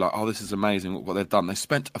pander to it and be like, this is amazing what they've done. They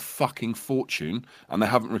spent a fucking fortune and they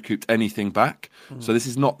haven't recouped anything back. So this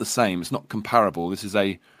is not the same. It's not comparable. This is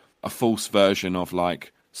a false version of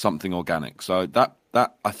something organic. So that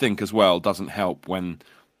I think as well doesn't help when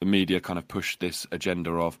the media kind of push this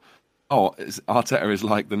agenda of, Arteta is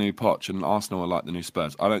like the new Poch and Arsenal are like the new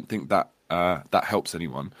Spurs. I don't think that that helps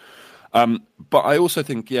anyone. But I also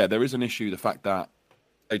think, there is an issue, the fact that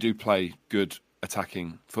they do play good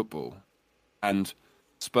attacking football. And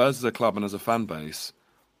Spurs as a club and as a fan base,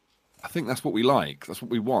 I think that's what we like. That's what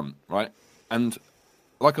we want, right? And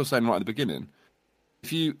like I was saying right at the beginning,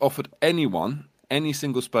 if you offered anyone, any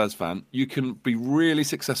single Spurs fan, you can be really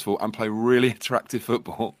successful and play really attractive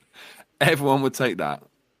football, everyone would take that.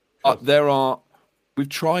 We've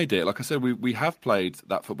tried it. Like I said, we have played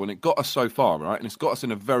that football and it got us so far, right? And it's got us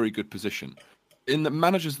in a very good position. In the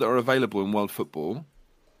managers that are available in world football,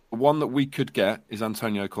 the one that we could get is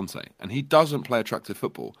Antonio Conte. And he doesn't play attractive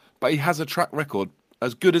football, but he has a track record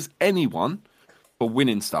as good as anyone for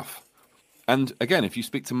winning stuff. And again, if you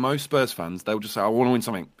speak to most Spurs fans, they'll just say, I want to win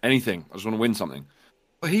something, anything. I just want to win something.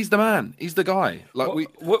 But he's the man. He's the guy. What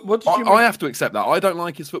did you mean? I have to accept that. I don't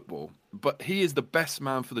like his football, but he is the best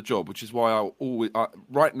man for the job, which is why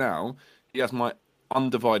right now, he has my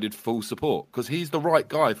undivided full support because he's the right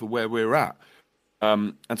guy for where we're at.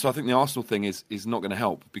 And so I think the Arsenal thing is not going to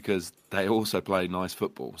help because they also play nice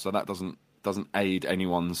football. So that doesn't aid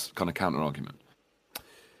anyone's kind of counter argument.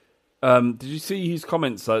 Did you see his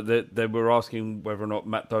comments? They were asking whether or not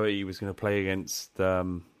Matt Doherty was going to play against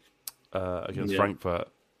Frankfurt.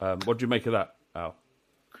 What do you make of that, Al?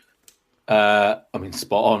 I mean,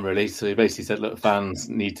 spot on, really. So he basically said, "Look, fans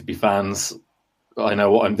need to be fans. I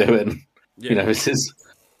know what I'm doing. Yeah. This is,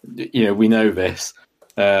 we know this.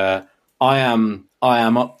 I am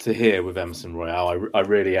up to here with Emerson Royale. I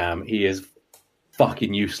really am. He is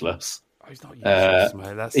fucking useless. Oh, he's not useless,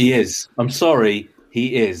 mate. He is. I'm sorry.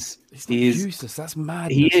 He is. He is useless. That's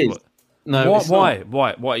madness. He is. No. Why?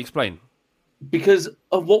 Why? Explain. Because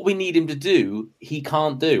of what we need him to do, he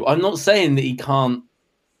can't do. I'm not saying that he can't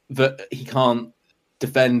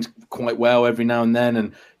defend quite well every now and then,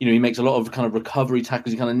 and he makes a lot of kind of recovery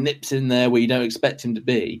tackles. He kind of nips in there where you don't expect him to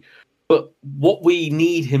be. But what we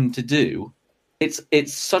need him to do, it's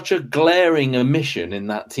such a glaring omission in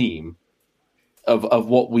that team of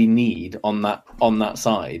what we need on that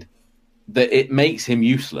side that it makes him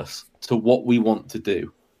useless to what we want to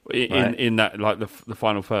do. In that, like the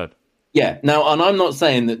final third. Yeah. Now, and I'm not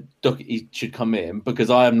saying that Doherty should come in because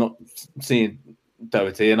I am not seeing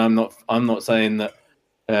Doherty, and I'm not saying that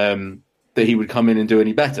that he would come in and do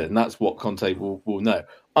any better, and that's what Conte will know.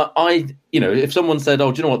 If someone said,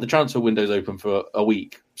 "Oh, do you know what? The transfer window's open for a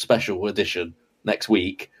week, special edition next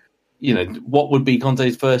week," what would be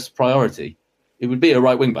Conte's first priority? It would be a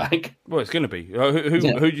right wing back. Well, it's going to be. Who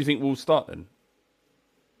do you think will start then?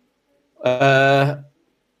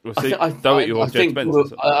 We'll see. Doherty or Jed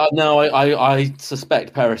Spence? No, I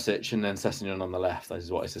suspect Perisic and then Sessegnon on the left. That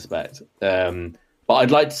is what I suspect. But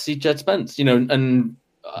I'd like to see Jed Spence. And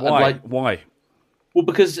why? Why? Well,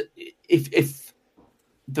 because if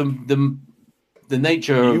the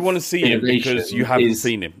nature you want to see him because you haven't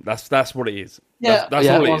seen him. That's what it is. Yeah, that's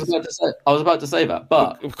all it is. I was about to say that,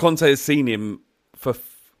 but Conte has seen him for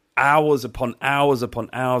hours upon hours upon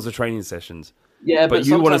hours of training sessions. Yeah, but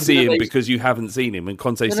you want to see him because you haven't seen him, and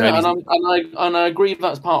Conte's saying, and I agree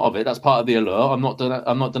that's part of it. That's part of the allure. I'm not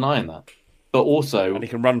denying that. But also, and he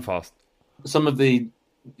can run fast. Some of the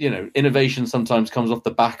innovation sometimes comes off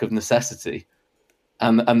the back of necessity,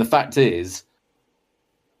 and the fact is,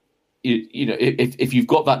 if you've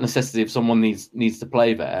got that necessity, if someone needs to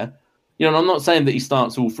play there, and I'm not saying that he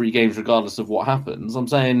starts all 3 games regardless of what happens. I'm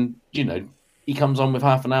saying he comes on with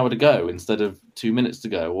half an hour to go instead of 2 minutes to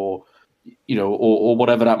go, or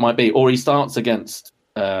whatever that might be, or he starts against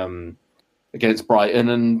Brighton,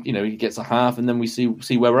 and he gets a half, and then we see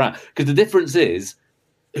where we're at. Because the difference is,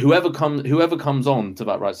 whoever comes on to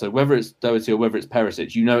that right, so whether it's Doherty or whether it's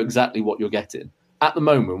Perisic, you know exactly what you're getting. At the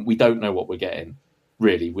moment, we don't know what we're getting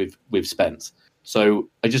really with Spence. So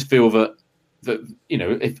I just feel that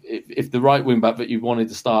if the right wing back that you wanted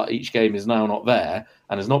to start each game is now not there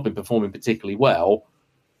and has not been performing particularly well,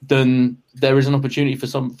 then there is an opportunity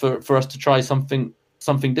for us to try something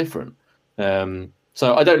different.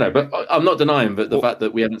 So I don't know, but I'm not denying that the fact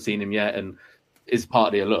that we haven't seen him yet and is part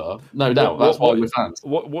of the allure. No doubt, that's why we're fans.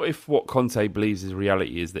 What if what Conte believes is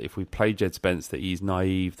reality is that if we play Jed Spence, that he's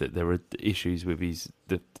naive, that there are issues with his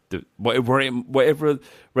whatever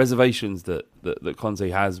reservations that Conte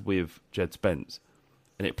has with Jed Spence,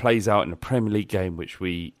 and it plays out in a Premier League game which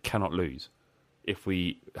we cannot lose if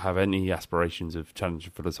we have any aspirations of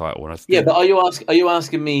challenging for the title. But are you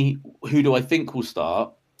asking me who do I think will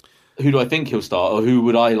start? Who do I think he'll start, or who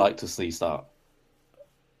would I like to see start?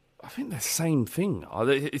 I think they're the same thing.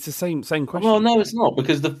 It's the same question. Well, no, it's not,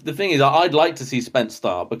 because the thing is, I'd like to see Spence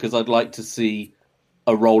start because I'd like to see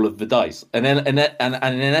a roll of the dice, and in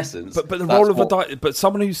essence, but the roll of the dice. But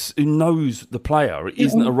someone who knows the player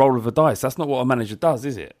isn't a roll of the dice. That's not what a manager does,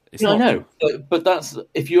 is it? It's not. I know, but that's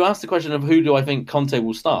if you ask the question of who do I think Conte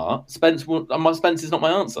will start, Spence is not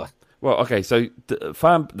my answer. Well, okay, so the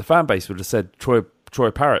fan base would have said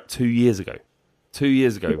Troy Parrott 2 years ago. 2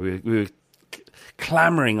 years ago, we were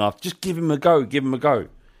clamouring after just give him a go,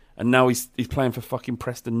 and now he's playing for fucking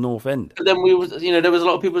Preston North End. But then there was a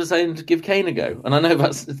lot of people saying to give Kane a go, and I know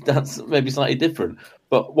that's maybe slightly different.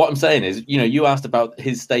 But what I'm saying is, you asked about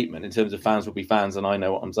his statement in terms of fans will be fans, and I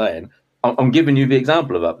know what I'm saying. I'm giving you the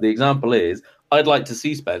example of that. The example is, I'd like to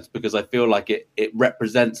see Spence because I feel like it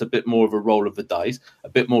represents a bit more of a roll of the dice, a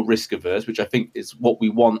bit more risk averse, which I think is what we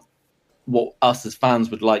want. What us as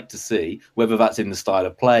fans would like to see, whether that's in the style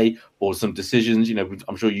of play or some decisions.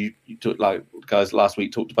 I'm sure you took, like guys last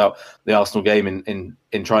week talked about the Arsenal game in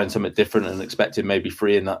trying something different and expecting maybe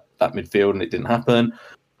 3 in that midfield, and it didn't happen.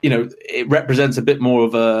 It represents a bit more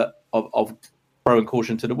of throwing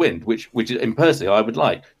caution to the wind, which in personally I would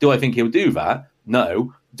like. Do I think he'll do that?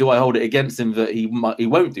 No, Do I hold it against him that he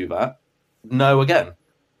won't do that? No, again.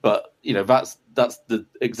 But that's the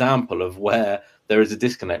example of where there is a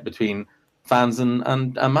disconnect between fans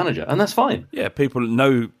and manager, and that's fine. Yeah, people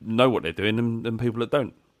know what they're doing, and people that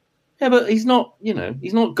don't. Yeah, but he's not.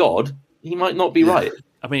 He's not God. He might not be right.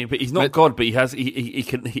 I mean, but he's not God. But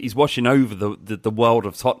he's watching over the world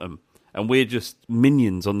of Tottenham, and we're just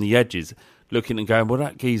minions on the edges, looking and going, "Well,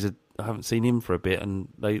 that geezer, I haven't seen him for a bit," and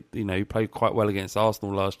he played quite well against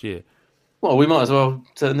Arsenal last year. Well, we might as well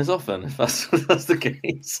turn this off then, if that's the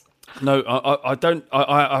case. No, I don't.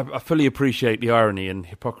 I fully appreciate the irony and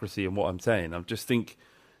hypocrisy in what I'm saying. I just think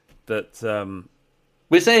that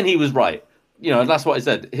we're saying he was right. That's what I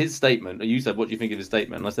said. His statement. You said, "What do you think of his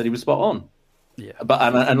statement?" And I said he was spot on. Yeah,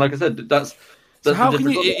 but and like I said, that's so how can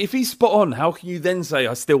you? If he's spot on, how can you then say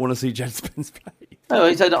I still want to see Jed Spence play? No,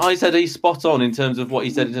 I said he's spot on in terms of what he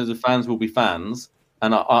said in terms of fans will be fans.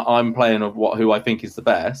 And I'm playing of who I think is the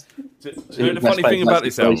best. The funny thing about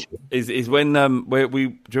this is when do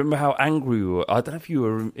you remember how angry we were? I don't know if you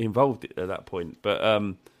were involved at that point, but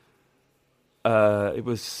it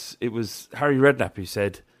was Harry Redknapp who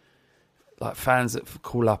said, like, fans that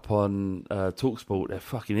call up on TalkSport, they're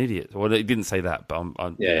fucking idiots. Well, he didn't say that, but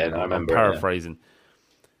I remember. I'm paraphrasing.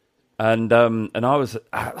 Yeah. And I was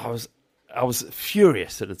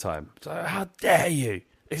furious at the time. So, how dare you?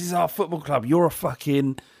 This is our football club. You're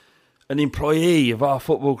an employee of our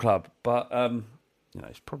football club. But,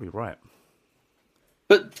 it's probably right.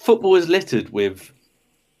 But football is littered with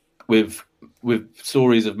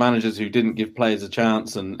stories of managers who didn't give players a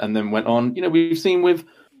chance and then went on. We've seen with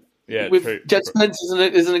Jed Spence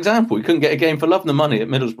is an example. He couldn't get a game for love and the money at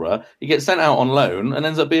Middlesbrough. He gets sent out on loan and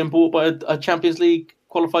ends up being bought by a Champions League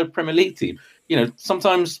qualified Premier League team.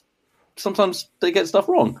 Sometimes they get stuff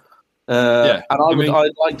wrong. And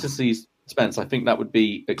I'd like to see Spence. I think that would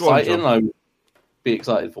be exciting. I would be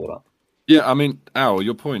excited for that. Yeah, I mean, Al,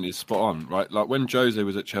 your point is spot on, right? Like when Jose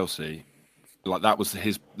was at Chelsea, like that was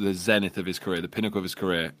the zenith of his career, the pinnacle of his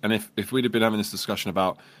career. And if we'd have been having this discussion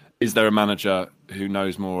about is there a manager who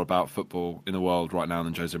knows more about football in the world right now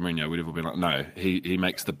than Jose Mourinho, we'd have all been like, no, he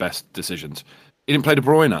makes the best decisions. He didn't play De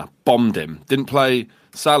Bruyne, bombed him. Didn't play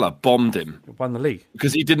Salah, bombed him. He won the league.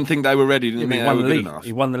 Because he didn't think they were ready. Didn't think they were good enough.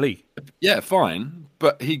 He won the league. Yeah, fine.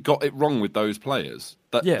 But he got it wrong with those players.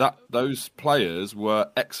 Those players were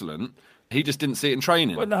excellent. He just didn't see it in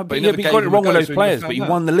training. Well, no, but he got it wrong with those players, but he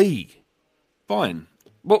won the league. Fine.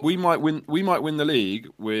 But we might win the league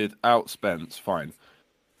without Spence, fine.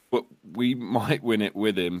 But we might win it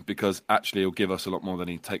with him because actually he'll give us a lot more than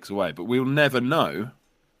he takes away. But we'll never know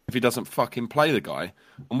if he doesn't fucking play the guy.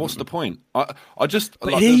 And what's the point? I just...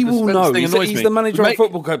 But like, he will know. He's the manager of a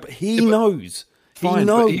football club. He knows. Fine, he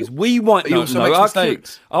knows. We might not know.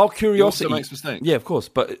 Our curiosity... He also makes mistakes. Yeah, of course.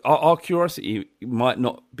 But our curiosity might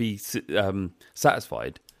not be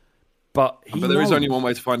satisfied. But there is only one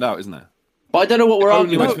way to find out, isn't there? But I don't know what we're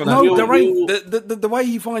arguing. The way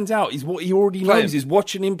he finds out is what he already knows is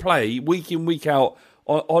watching him play week in, week out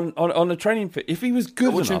on a training fit. If he was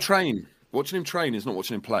good enough... Watching him train is not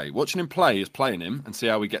watching him play. Watching him play is playing him and see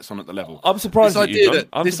how he gets on at the level. I'm surprised at you,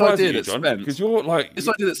 John. This idea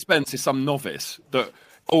that Spence is some novice,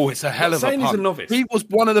 it's a hell of a punt. He's a novice. He was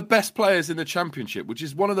one of the best players in the Championship, which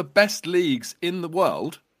is one of the best leagues in the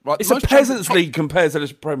world. Right? It's a peasants' league compared to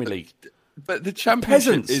the Premier League. But the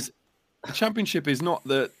Championship is not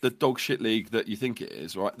the dog shit league that you think it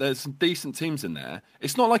is, right? There's some decent teams in there.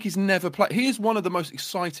 It's not like he's never played. He is one of the most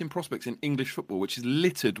exciting prospects in English football, which is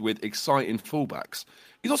littered with exciting fullbacks.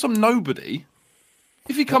 He's not some nobody.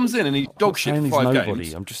 If he comes in and he dog shit for 5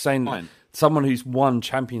 games... I'm just saying someone who's won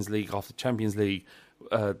Champions League after Champions League,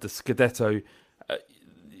 the Scudetto...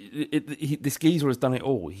 this geezer has done it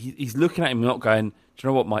all. He's looking at him not going, do you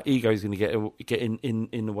know what, my ego is going to get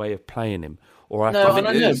in the way of playing him. Or I think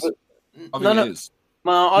it is.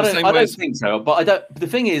 Well, I don't think so. But I don't. The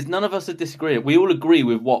thing is, none of us are disagreeing. We all agree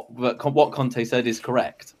with what Conte said is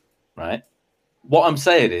correct, right? What I'm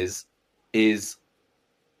saying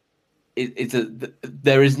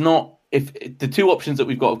there is not. If the two options that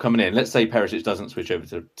we've got coming in, let's say Perisic doesn't switch over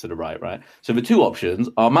to the right. So the two options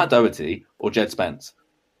are Matt Doherty or Jed Spence.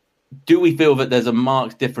 Do we feel that there's a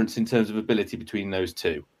marked difference in terms of ability between those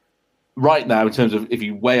two? Right now, in terms of if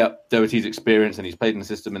you weigh up Doherty's experience and he's played in the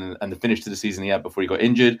system and the finish to the season he had before he got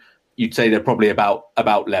injured, you'd say they're probably about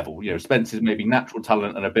level. Spence is maybe natural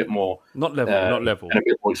talent and a bit more not level, and a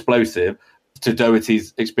bit more explosive to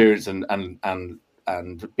Doherty's experience and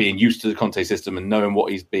being used to the Conte system and knowing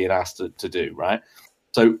what he's being asked to do. Right,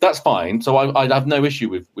 so that's fine. So I have no issue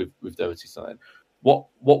with Doherty's side. What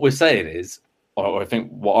we're saying is, or I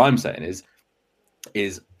think what I'm saying is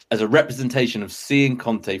as a representation of seeing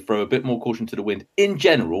Conte throw a bit more caution to the wind in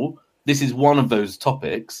general. This is one of those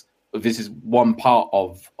topics. This is one part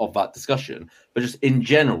of that discussion. But just in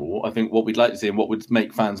general, I think what we'd like to see and what would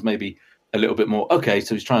make fans maybe a little bit more, okay,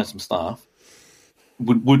 so he's trying some stuff,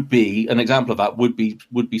 would be an example of that would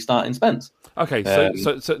be starting Spence. Okay,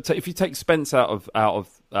 so if you take Spence out of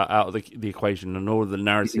the equation and all of the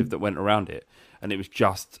narrative that went around it, and it was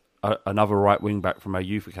just another right wing back from our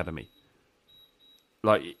youth academy,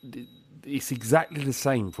 like it's exactly the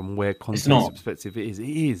same from where Conte's perspective is. It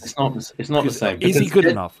is. It's not the same. Is he good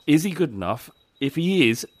enough? Is he good enough? If he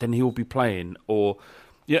is, then he'll be playing. Or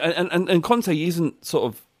and Conte isn't sort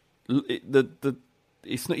of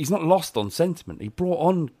he's not lost on sentiment. He brought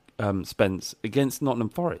on Spence against Nottingham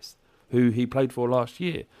Forest, who he played for last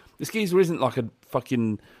year. This geezer isn't like a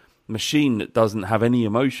fucking machine that doesn't have any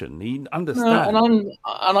emotion. He understands. No,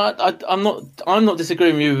 I'm not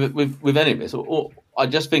disagreeing with any of this. Or I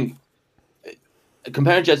just think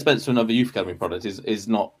comparing Jed Spence to another youth academy product is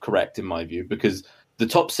not correct in my view, because the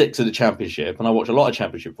top 6 of the Championship, and I watch a lot of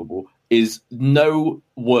Championship football, is no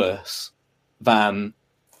worse than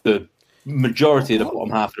the majority of the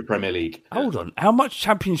bottom half of the Premier League. Hold on, how much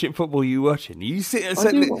Championship football are you watching?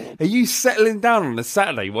 Are you settling down on a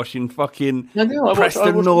Saturday watching fucking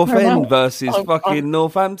Preston North End versus fucking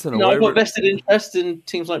Northampton? I've got vested interest in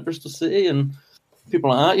teams like Bristol City and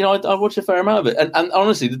people like that. I watch a fair amount of it, and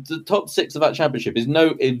honestly, the top 6 of that Championship is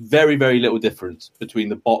very, very little difference between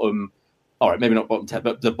the bottom. All right, maybe not bottom 10,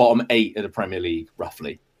 but the bottom 8 of the Premier League,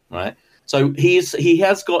 roughly. Right. So he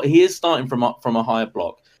is starting from a higher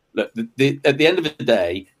block. Look, at the end of the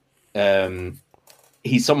day,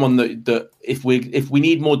 he's someone that if we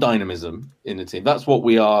need more dynamism in the team, that's what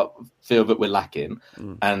we feel that we're lacking,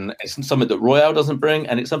 and it's something that Royale doesn't bring,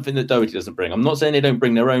 and it's something that Doherty doesn't bring. I'm not saying they don't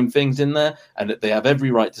bring their own things in there, and that they have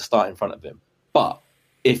every right to start in front of him. But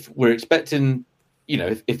if we're expecting,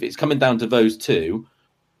 if it's coming down to those two,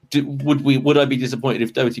 would I be disappointed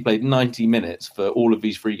if Doherty played 90 minutes for all of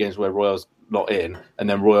these 3 games where Royale's not in, and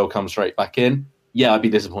then Royale comes straight back in? Yeah, I'd be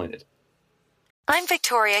disappointed. I'm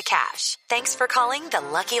Victoria Cash. Thanks for calling the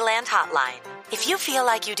Lucky Land Hotline. If you feel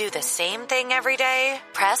like you do the same thing every day,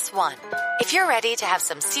 press 1. If you're ready to have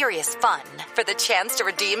some serious fun for the chance to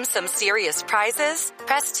redeem some serious prizes,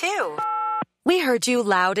 press 2. We heard you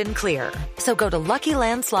loud and clear. So go to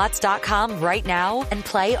LuckyLandSlots.com right now and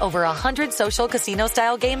play over 100 social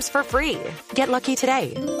casino-style games for free. Get lucky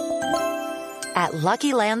today at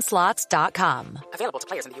LuckyLandSlots.com. Available to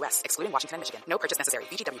players in the U.S., excluding Washington and Michigan. No purchase necessary.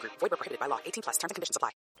 VGW Group. Void where prohibited by law. 18+. Terms and conditions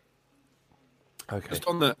apply. Okay. Just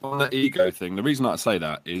on the ego thing, the reason I say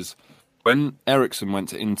that is when Eriksen went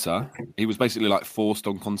to Inter, he was basically like forced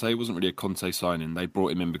on Conte. It wasn't really a Conte signing. They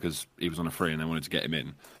brought him in because he was on a free and they wanted to get him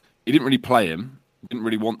in. He didn't really play him. Didn't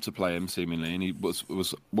really want to play him, seemingly, and he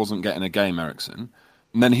wasn't getting a game, Eriksen.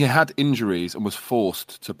 And then he had injuries and was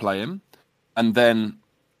forced to play him. And then,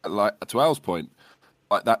 like to Al's point,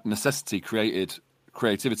 like that necessity created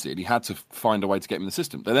creativity, and he had to find a way to get him in the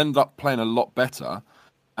system. They ended up playing a lot better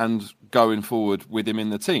and going forward with him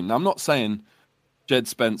in the team. Now, I'm not saying Jed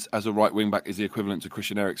Spence as a right wing back is the equivalent to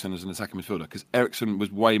Christian Eriksen as an attacking midfielder, because Eriksen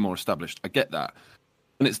was way more established. I get that.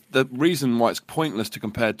 And it's the reason why it's pointless to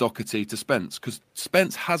compare Doherty to Spence, because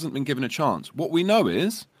Spence hasn't been given a chance. What we know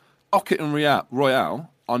is Dockett and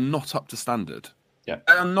Royale are not up to standard. Yeah.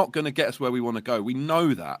 They are not going to get us where we want to go. We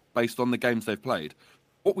know that based on the games they've played.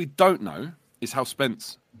 What we don't know is how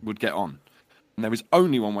Spence would get on. And there is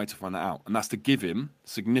only one way to find that out, and that's to give him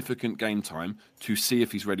significant game time to see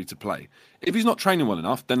if he's ready to play. If he's not training well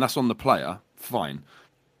enough, then that's on the player. Fine.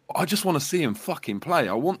 I just want to see him fucking play.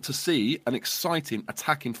 I want to see an exciting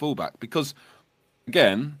attacking fullback because,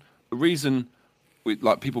 again, the reason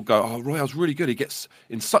people go, oh, Royale's really good. He gets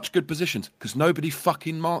in such good positions because nobody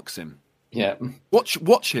fucking marks him. Yeah.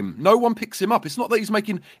 Watch him. No one picks him up. It's not that he's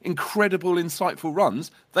making incredible, insightful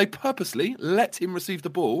runs. They purposely let him receive the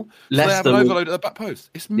ball so they have an overload at the back post.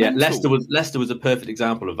 It's mental. Leicester was a perfect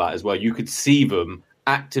example of that as well. You could see them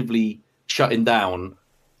actively shutting down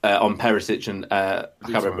on Perisic and I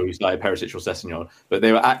can't remember who started, Perisic or Sessegnon, but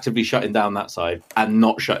they were actively shutting down that side and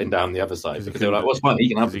not shutting down the other side because they were like, "What's fine? He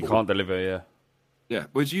can have the ball." He can't deliver, yeah. Yeah,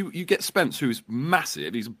 whereas you get Spence, who's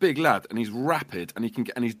massive, he's a big lad, and he's rapid, and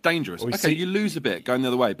he's dangerous. You lose a bit going the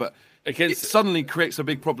other way, but it suddenly creates a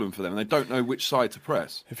big problem for them, and they don't know which side to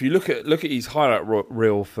press. If you look at his highlight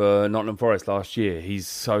reel for Nottingham Forest last year, he's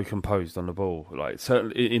so composed on the ball. Like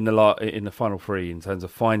certainly in the final 3, in terms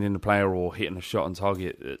of finding the player or hitting a shot on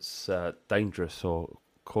target that's dangerous or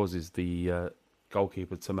causes the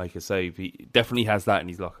goalkeeper to make a save, he definitely has that in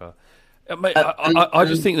his locker. I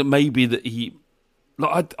just think that maybe that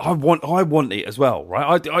Like I want it as well,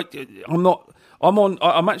 right?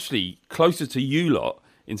 I'm actually closer to you lot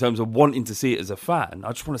in terms of wanting to see it as a fan.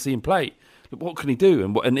 I just want to see him play. What can he do?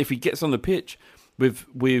 And if he gets on the pitch with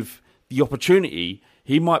the opportunity,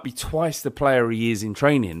 he might be twice the player he is in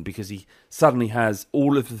training because he suddenly has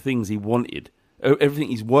all of the things he wanted, everything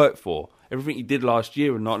he's worked for, everything he did last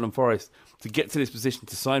year in Nottingham Forest to get to this position,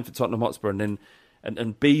 to sign for Tottenham Hotspur and then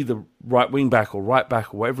and be the right wing back or right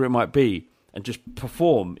back or whatever it might be and just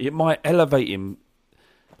perform. It might elevate him.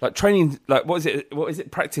 Like training, like what is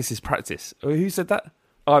it? Practice is practice. Who said that?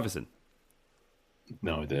 Iverson.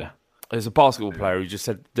 No idea. There's a basketball player who just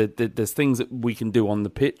said that there's things that we can do on the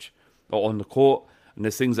pitch or on the court, and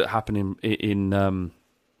there's things that happen in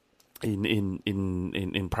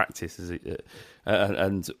practice,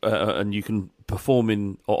 and you can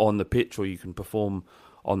perform on the pitch or you can perform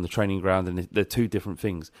on the training ground, and they're two different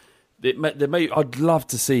things. I'd love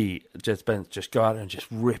to see Jed Spence just go out there and just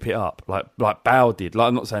rip it up like Bow did. Like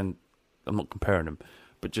I'm not comparing him,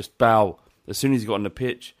 but just Bow as soon as he got on the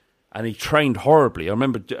pitch. And he trained horribly. I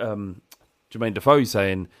remember Jermaine Defoe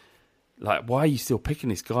saying, like, why are you still picking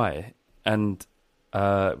this guy? And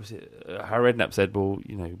Harry Redknapp said, well,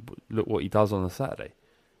 look what he does on a Saturday.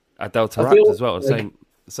 Adel Taarabt as well, same.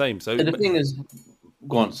 So the thing is,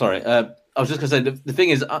 go on, sorry. I was just going to say, the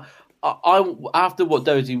thing is, I after what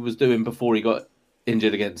Doty was doing before he got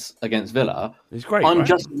injured against Villa, it's great. I'm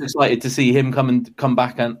just excited to see him come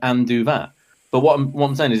back and do that. But what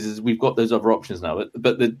I'm saying is we've got those other options now.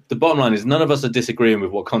 But the bottom line is none of us are disagreeing with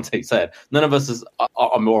what Conte said. None of us is,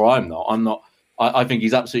 I'm not. I think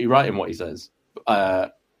he's absolutely right in what he says.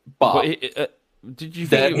 But did you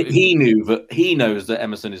think he knows that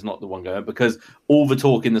Emerson is not the one going, because all the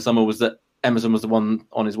talk in the summer was that Emerson was the one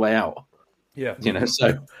on his way out. Yeah,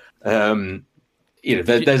 so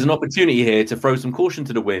there's an opportunity here to throw some caution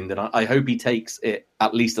to the wind, and I hope he takes it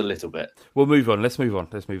at least a little bit. We'll move on. Let's move on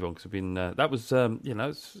because we've been that was it's an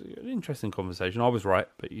interesting conversation. I was right,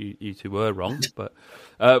 but you two were wrong. But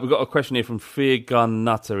we've got a question here from Fear Gun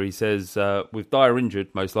Nutter. He says, with Dyer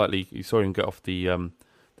injured, most likely you saw him get off the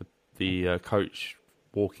coach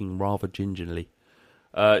walking rather gingerly.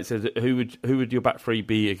 It says, who would your back three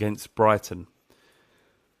be against Brighton?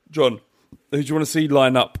 John, who do you want to see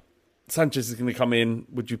line up? Sanchez is going to come in.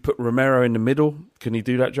 Would you put Romero in the middle? Can he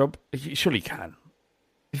do that job? He surely can.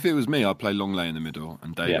 If it was me, I'd play Longley in the middle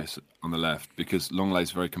and Davis on the left, because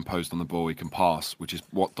Longley's very composed on the ball. He can pass, which is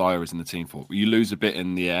what Dyer is in the team for. You lose a bit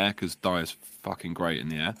in the air because Dyer's fucking great in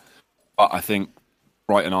the air. But I think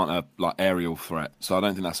Brighton aren't a aerial threat, so I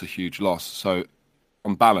don't think that's a huge loss. So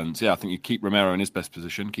on balance, I think you keep Romero in his best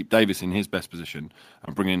position, keep Davis in his best position,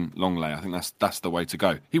 and bring in Longley. I think that's the way to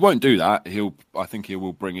go. He won't do that. I think he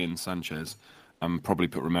will bring in Sanchez and probably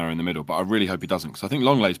put Romero in the middle. But I really hope he doesn't, because I think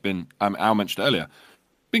Longley's been, Al mentioned earlier,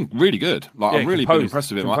 been really good. I've really been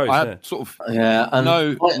impressed with him. I had sort of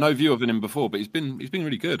no view of him before, but he's been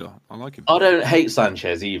really good. I like him. I don't hate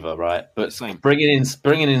Sanchez either, right? But bringing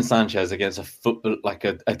in Sanchez against a football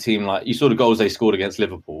a team like, you saw the goals they scored against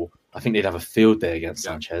Liverpool. I think they'd have a field day against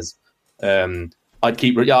Sanchez. I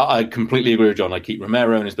completely agree with John. I'd keep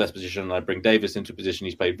Romero in his best position, and I'd bring Davis into a position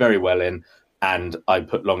he's played very well in, and I'd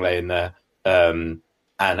put Longley in there. And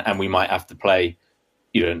we might have to play,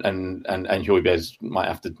 and Højbjerg might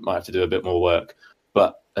have to do a bit more work.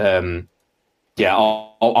 But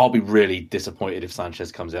I'll be really disappointed if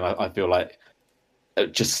Sanchez comes in. I feel like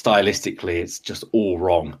just stylistically, it's just all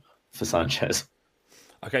wrong for Sanchez.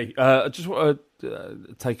 Okay, I just want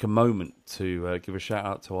to take a moment to give a shout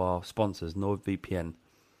out to our sponsors, NordVPN.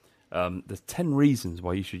 There's 10 reasons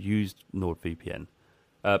why you should use NordVPN.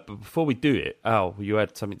 But before we do it, Al, you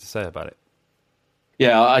had something to say about it.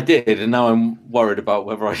 Yeah, I did, and now I'm worried about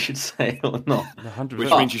whether I should say it or not. 100%. Which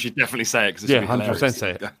means you should definitely say it. 100%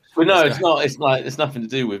 say it. But no, it's not. It's nothing to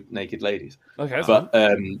do with naked ladies. Okay, but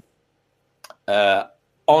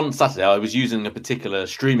on Saturday, I was using a particular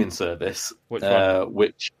streaming service,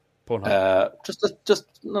 which just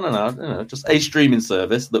a streaming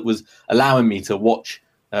service that was allowing me to watch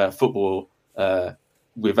football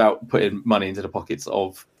without putting money into the pockets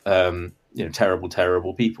of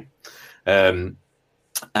terrible people.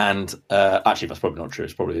 And actually, that's probably not true.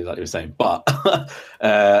 It's probably like you were saying, but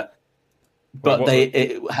it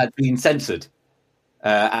had been censored,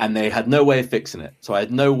 and they had no way of fixing it. So I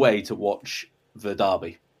had no way to watch the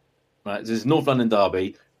derby. Right, this is North London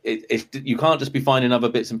derby. You can't just be finding other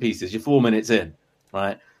bits and pieces. You're 4 minutes in,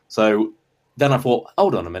 right? So then I thought,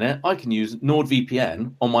 hold on a minute, I can use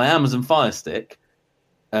NordVPN on my Amazon Fire Stick,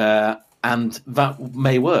 and that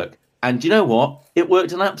may work. And you know what? It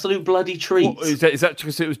worked an absolute bloody treat. Is that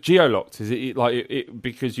because it was geolocked? Is it like it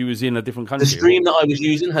because you was in a different country? The stream that I was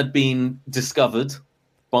using had been discovered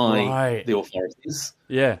by the authorities.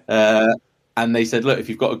 Yeah. And they said, look, if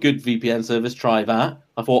you've got a good VPN service, try that.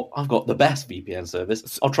 I thought, I've got the best VPN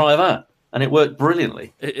service. I'll try that. And it worked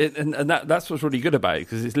brilliantly. And that's what's really good about it,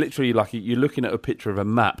 because it's literally like you're looking at a picture of a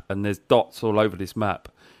map and there's dots all over this map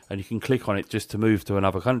and you can click on it just to move to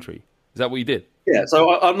another country. Is that what you did? Yeah,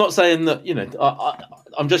 so I'm not saying that,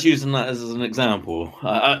 I'm just using that as an example.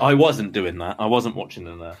 I wasn't doing that. I wasn't watching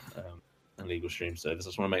an illegal stream service. I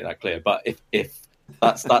just want to make that clear. But if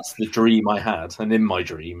that's the dream I had, and in my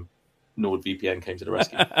dream, NordVPN came to the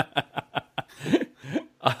rescue.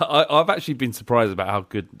 I've actually been surprised about how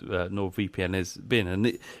good NordVPN has been.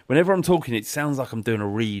 And whenever I'm talking, it sounds like I'm doing a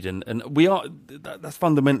read. And we are, that's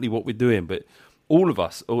fundamentally what we're doing. But all of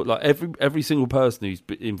us, like every single person who's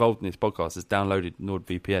involved in this podcast has downloaded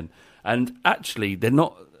NordVPN. And actually, they're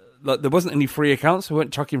not, like, there wasn't any free accounts. We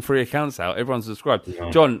weren't chucking free accounts out. Everyone's subscribed.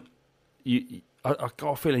 No. John, I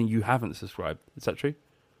got a feeling you haven't subscribed. Is that true?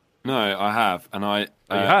 No, I have. And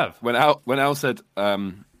you have? When Al said...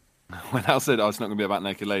 When Al said, it's not going to be about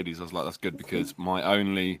naked ladies, I was like, that's good, because my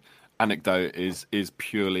only anecdote is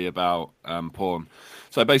purely about porn.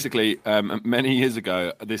 So basically, many years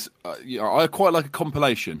ago, I quite like a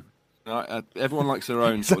compilation. Everyone likes their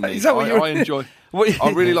own sort of needs. I enjoy.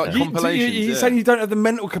 I really like compilations. You're saying you don't have the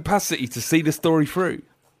mental capacity to see the story through?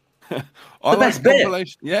 I like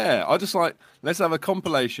compilation. Yeah, I just like, let's have a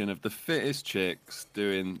compilation of the fittest chicks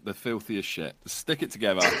doing the filthiest shit. Stick it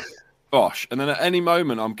together. Gosh, and then at any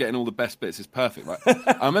moment I'm getting all the best bits. It's perfect. Like,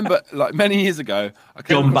 I remember, like, many years ago,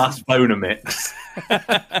 John Bass boner mix.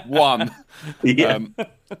 One. Yeah.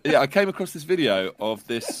 I came across this video of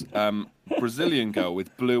this Brazilian girl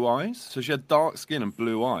with blue eyes. So she had dark skin and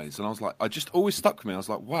blue eyes, and I was like, I just always stuck with me. I was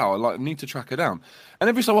like, wow, I need to track her down. And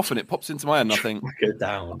every so often it pops into my head, and I think, track her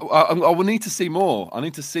down. I will need to see more. I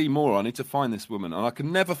need to see more. I need to find this woman, and I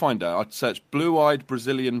can never find her. I'd search blue-eyed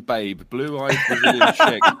Brazilian babe, blue-eyed Brazilian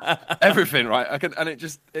chick, everything, right? And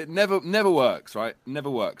it never works, right? Never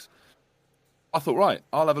works. I thought, right,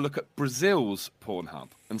 I'll have a look at Brazil's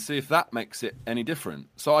Pornhub and see if that makes it any different.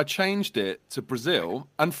 So I changed it to Brazil,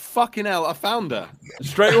 and fucking hell, I found her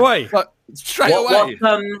straight away. Straight away.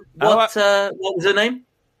 What was her name?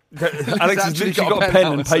 Alex has literally got a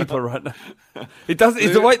pen and paper right now. It does.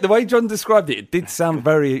 It's the way John described it. It did sound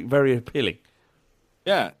very, very appealing.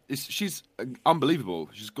 Yeah, she's unbelievable.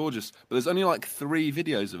 She's gorgeous, but there's only like 3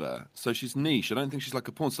 videos of her, so she's niche. I don't think she's like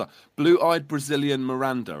a porn star. Blue-eyed Brazilian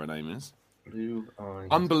Miranda, her name is.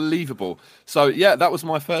 Unbelievable. So yeah, that was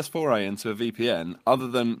my first foray into a VPN. Other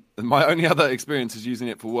than my only other experience is using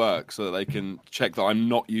it for work, so that they can check that I'm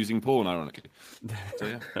not using porn. Ironically, so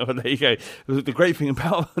yeah. Well, there you go. The great thing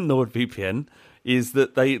about NordVPN is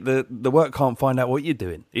that the work can't find out what you're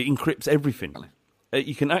doing. It encrypts everything.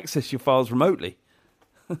 You can access your files remotely.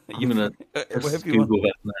 I'm gonna Google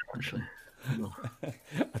that now, actually.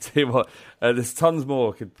 I tell you what, there's tons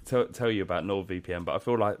more I could tell you about NordVPN, but I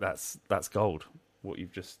feel like that's gold. What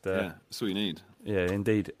you've just that's all you need. Yeah,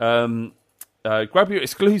 indeed. Grab your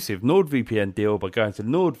exclusive NordVPN deal by going to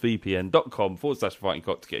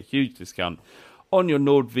nordvpn.com/fightingcock to get a huge discount on your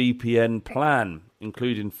NordVPN plan,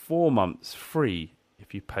 including 4 months free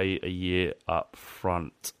if you pay a year up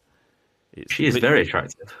front. She is very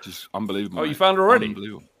attractive. Just unbelievable. Oh, you found her already?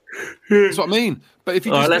 Unbelievable. That's what I mean. But if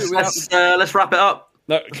you let's wrap it up.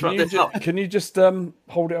 No, can you just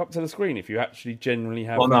hold it up to the screen if you actually genuinely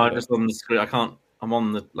have? Well, no, I'm just on the screen. I can't. I'm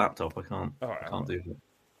on the laptop. I can't. All right, I can't do that.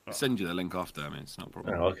 I'll send you the link after. I mean, it's not a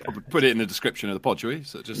problem. Oh, okay. I'll put it in the description of the pod, shall we?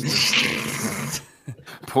 So just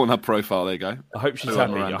Pornhub profile. There you go. I hope she's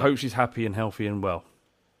happy. I hope she's happy and healthy and well.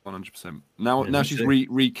 100%. Now she's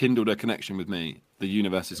rekindled her connection with me. The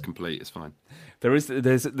universe is complete. It's fine.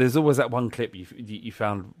 There's always that one clip you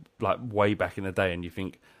found like way back in the day, and you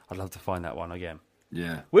think, I'd love to find that one again.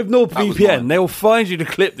 Yeah. With NordVPN, they'll find you the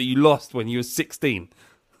clip that you lost when you were 16.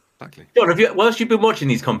 Exactly. John, whilst you've been watching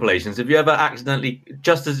these compilations, have you ever accidentally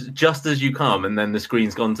just as you come, and then the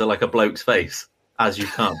screen's gone to like a bloke's face as you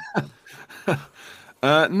come?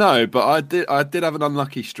 No, but I did have an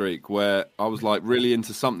unlucky streak where I was like really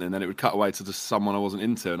into something, and then it would cut away to just someone I wasn't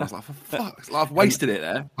into, and I was like, for fuck, I've wasted it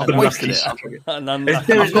there. I've wasted it.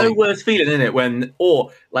 There's no worse feeling in it when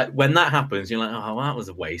that happens. You're like, oh, well, that was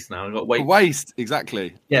a waste. Now I've got waste,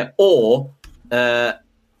 exactly. Yeah, or you're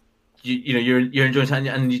enjoying something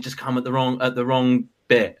and you just come at the wrong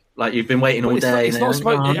bit. Like you've been waiting all day. It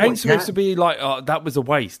ain't supposed to be like that was a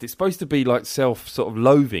waste. It's supposed to be like self sort of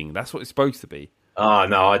loathing. That's what it's supposed to be. Oh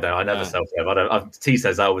no, I don't. I never self-love. I don't. T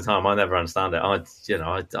says that all the time. I never understand it.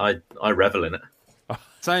 I revel in it.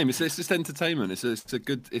 Same. It's just entertainment. It's a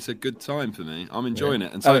good time for me. I'm enjoying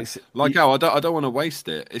it. And so, I don't want to waste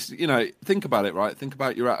it. It's think about it, right? Think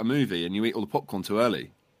about you're at a movie and you eat all the popcorn too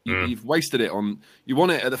early. You've wasted it on. You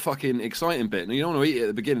want it at the fucking exciting bit, and you don't want to eat it at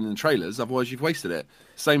the beginning in the trailers. Otherwise, you've wasted it.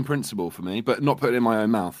 Same principle for me, but not put it in my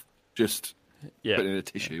own mouth. Just put it in a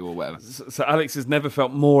tissue or whatever. So Alex has never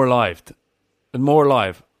felt more alive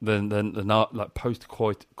than like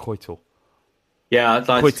post-coital. Yeah,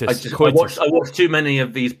 I watched too many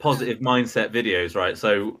of these positive mindset videos, right?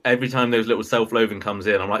 So every time those little self-loathing comes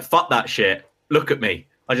in, I'm like, fuck that shit. Look at me.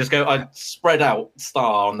 I spread out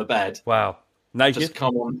star on the bed. Wow. Naked? Just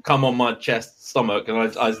come on my chest, stomach, and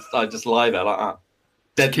I just lie there like that.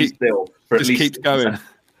 Deadly still. Just keeps going.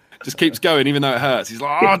 Just keeps going, even though it hurts. He's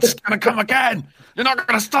like, oh, it's going to come again. You're not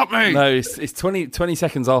going to stop me. No, it's 20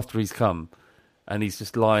 seconds after he's come, and he's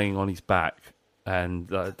just lying on his back. And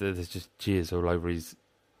there's just jizz all over his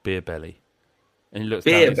beer belly. And he looks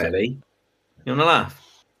beer belly? You want to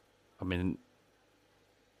laugh? I mean...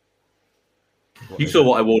 You saw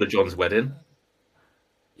what I wore to John's wedding.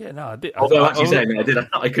 Yeah, no, I did. Although I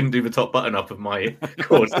couldn't do the top button up of my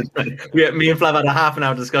course. Me and Flav had a half an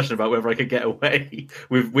hour discussion about whether I could get away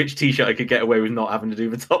with which T-shirt I could get away with not having to do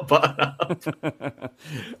the top button up.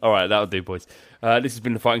 All right, that'll do, boys. This has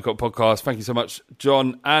been the Fighting Cock podcast. Thank you so much,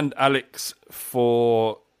 John and Alex,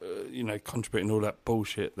 for contributing all that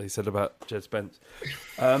bullshit they said about Jed Spence.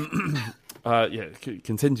 Continue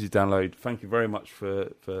to download. Thank you very much for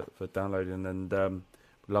downloading, and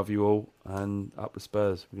love you all, and up the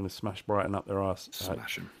Spurs. We're going to smash Brighton up their arse.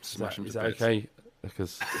 Smash them. Is that okay?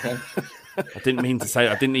 Because I didn't mean to say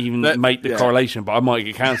it. I didn't even make the correlation, but I might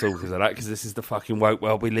get cancelled because of that, because this is the fucking woke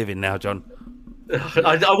world we live in now, John.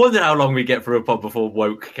 I wonder how long we get through a pod before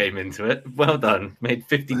woke came into it. Well done. Made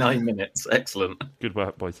 59 minutes. Excellent. Good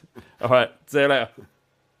work, boys. All right. See you later.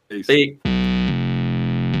 Peace. See you.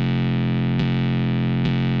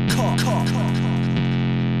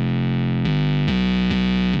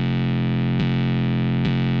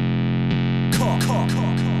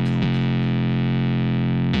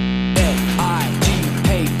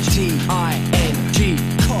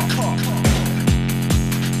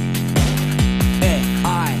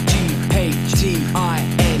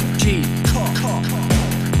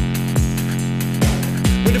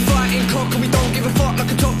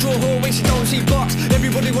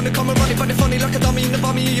 Everybody wanna come and run it, but they're funny like a dummy in the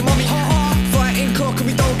bummy of your mummy. Fighting cock and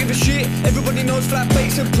we don't give a shit. Everybody knows flat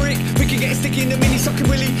bait's a prick. We can get sticky in the mini, sucking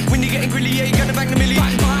willy. When you're getting grilly, yeah, you're gonna bang the milli.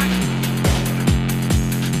 Bang, bang.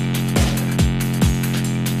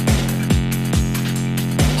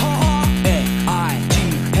 F-I-G-H-T-I-N-G.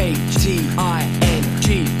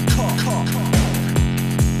 Cock.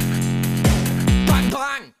 Bang,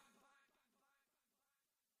 bang.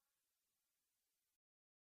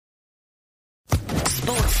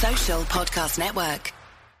 Sports Social Podcast Network.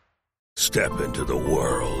 Step into the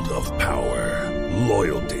world of power,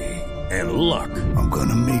 loyalty, and luck. I'm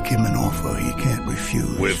gonna make him an offer he can't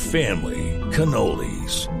refuse. With family,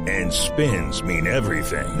 cannolis, and spins mean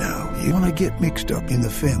everything. Now, you wanna get mixed up in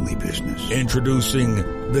the family business. Introducing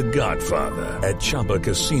The Godfather at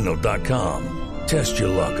ChumbaCasino.com. Test your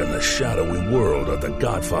luck in the shadowy world of The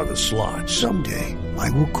Godfather slot. Someday,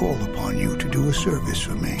 I will call upon you to do a service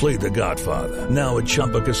for me. Play The Godfather, now at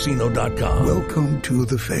ChumbaCasino.com. Welcome to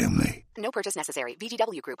the family. No purchase necessary.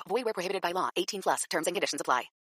 VGW Group. Void where prohibited by law. 18+. Terms and conditions apply.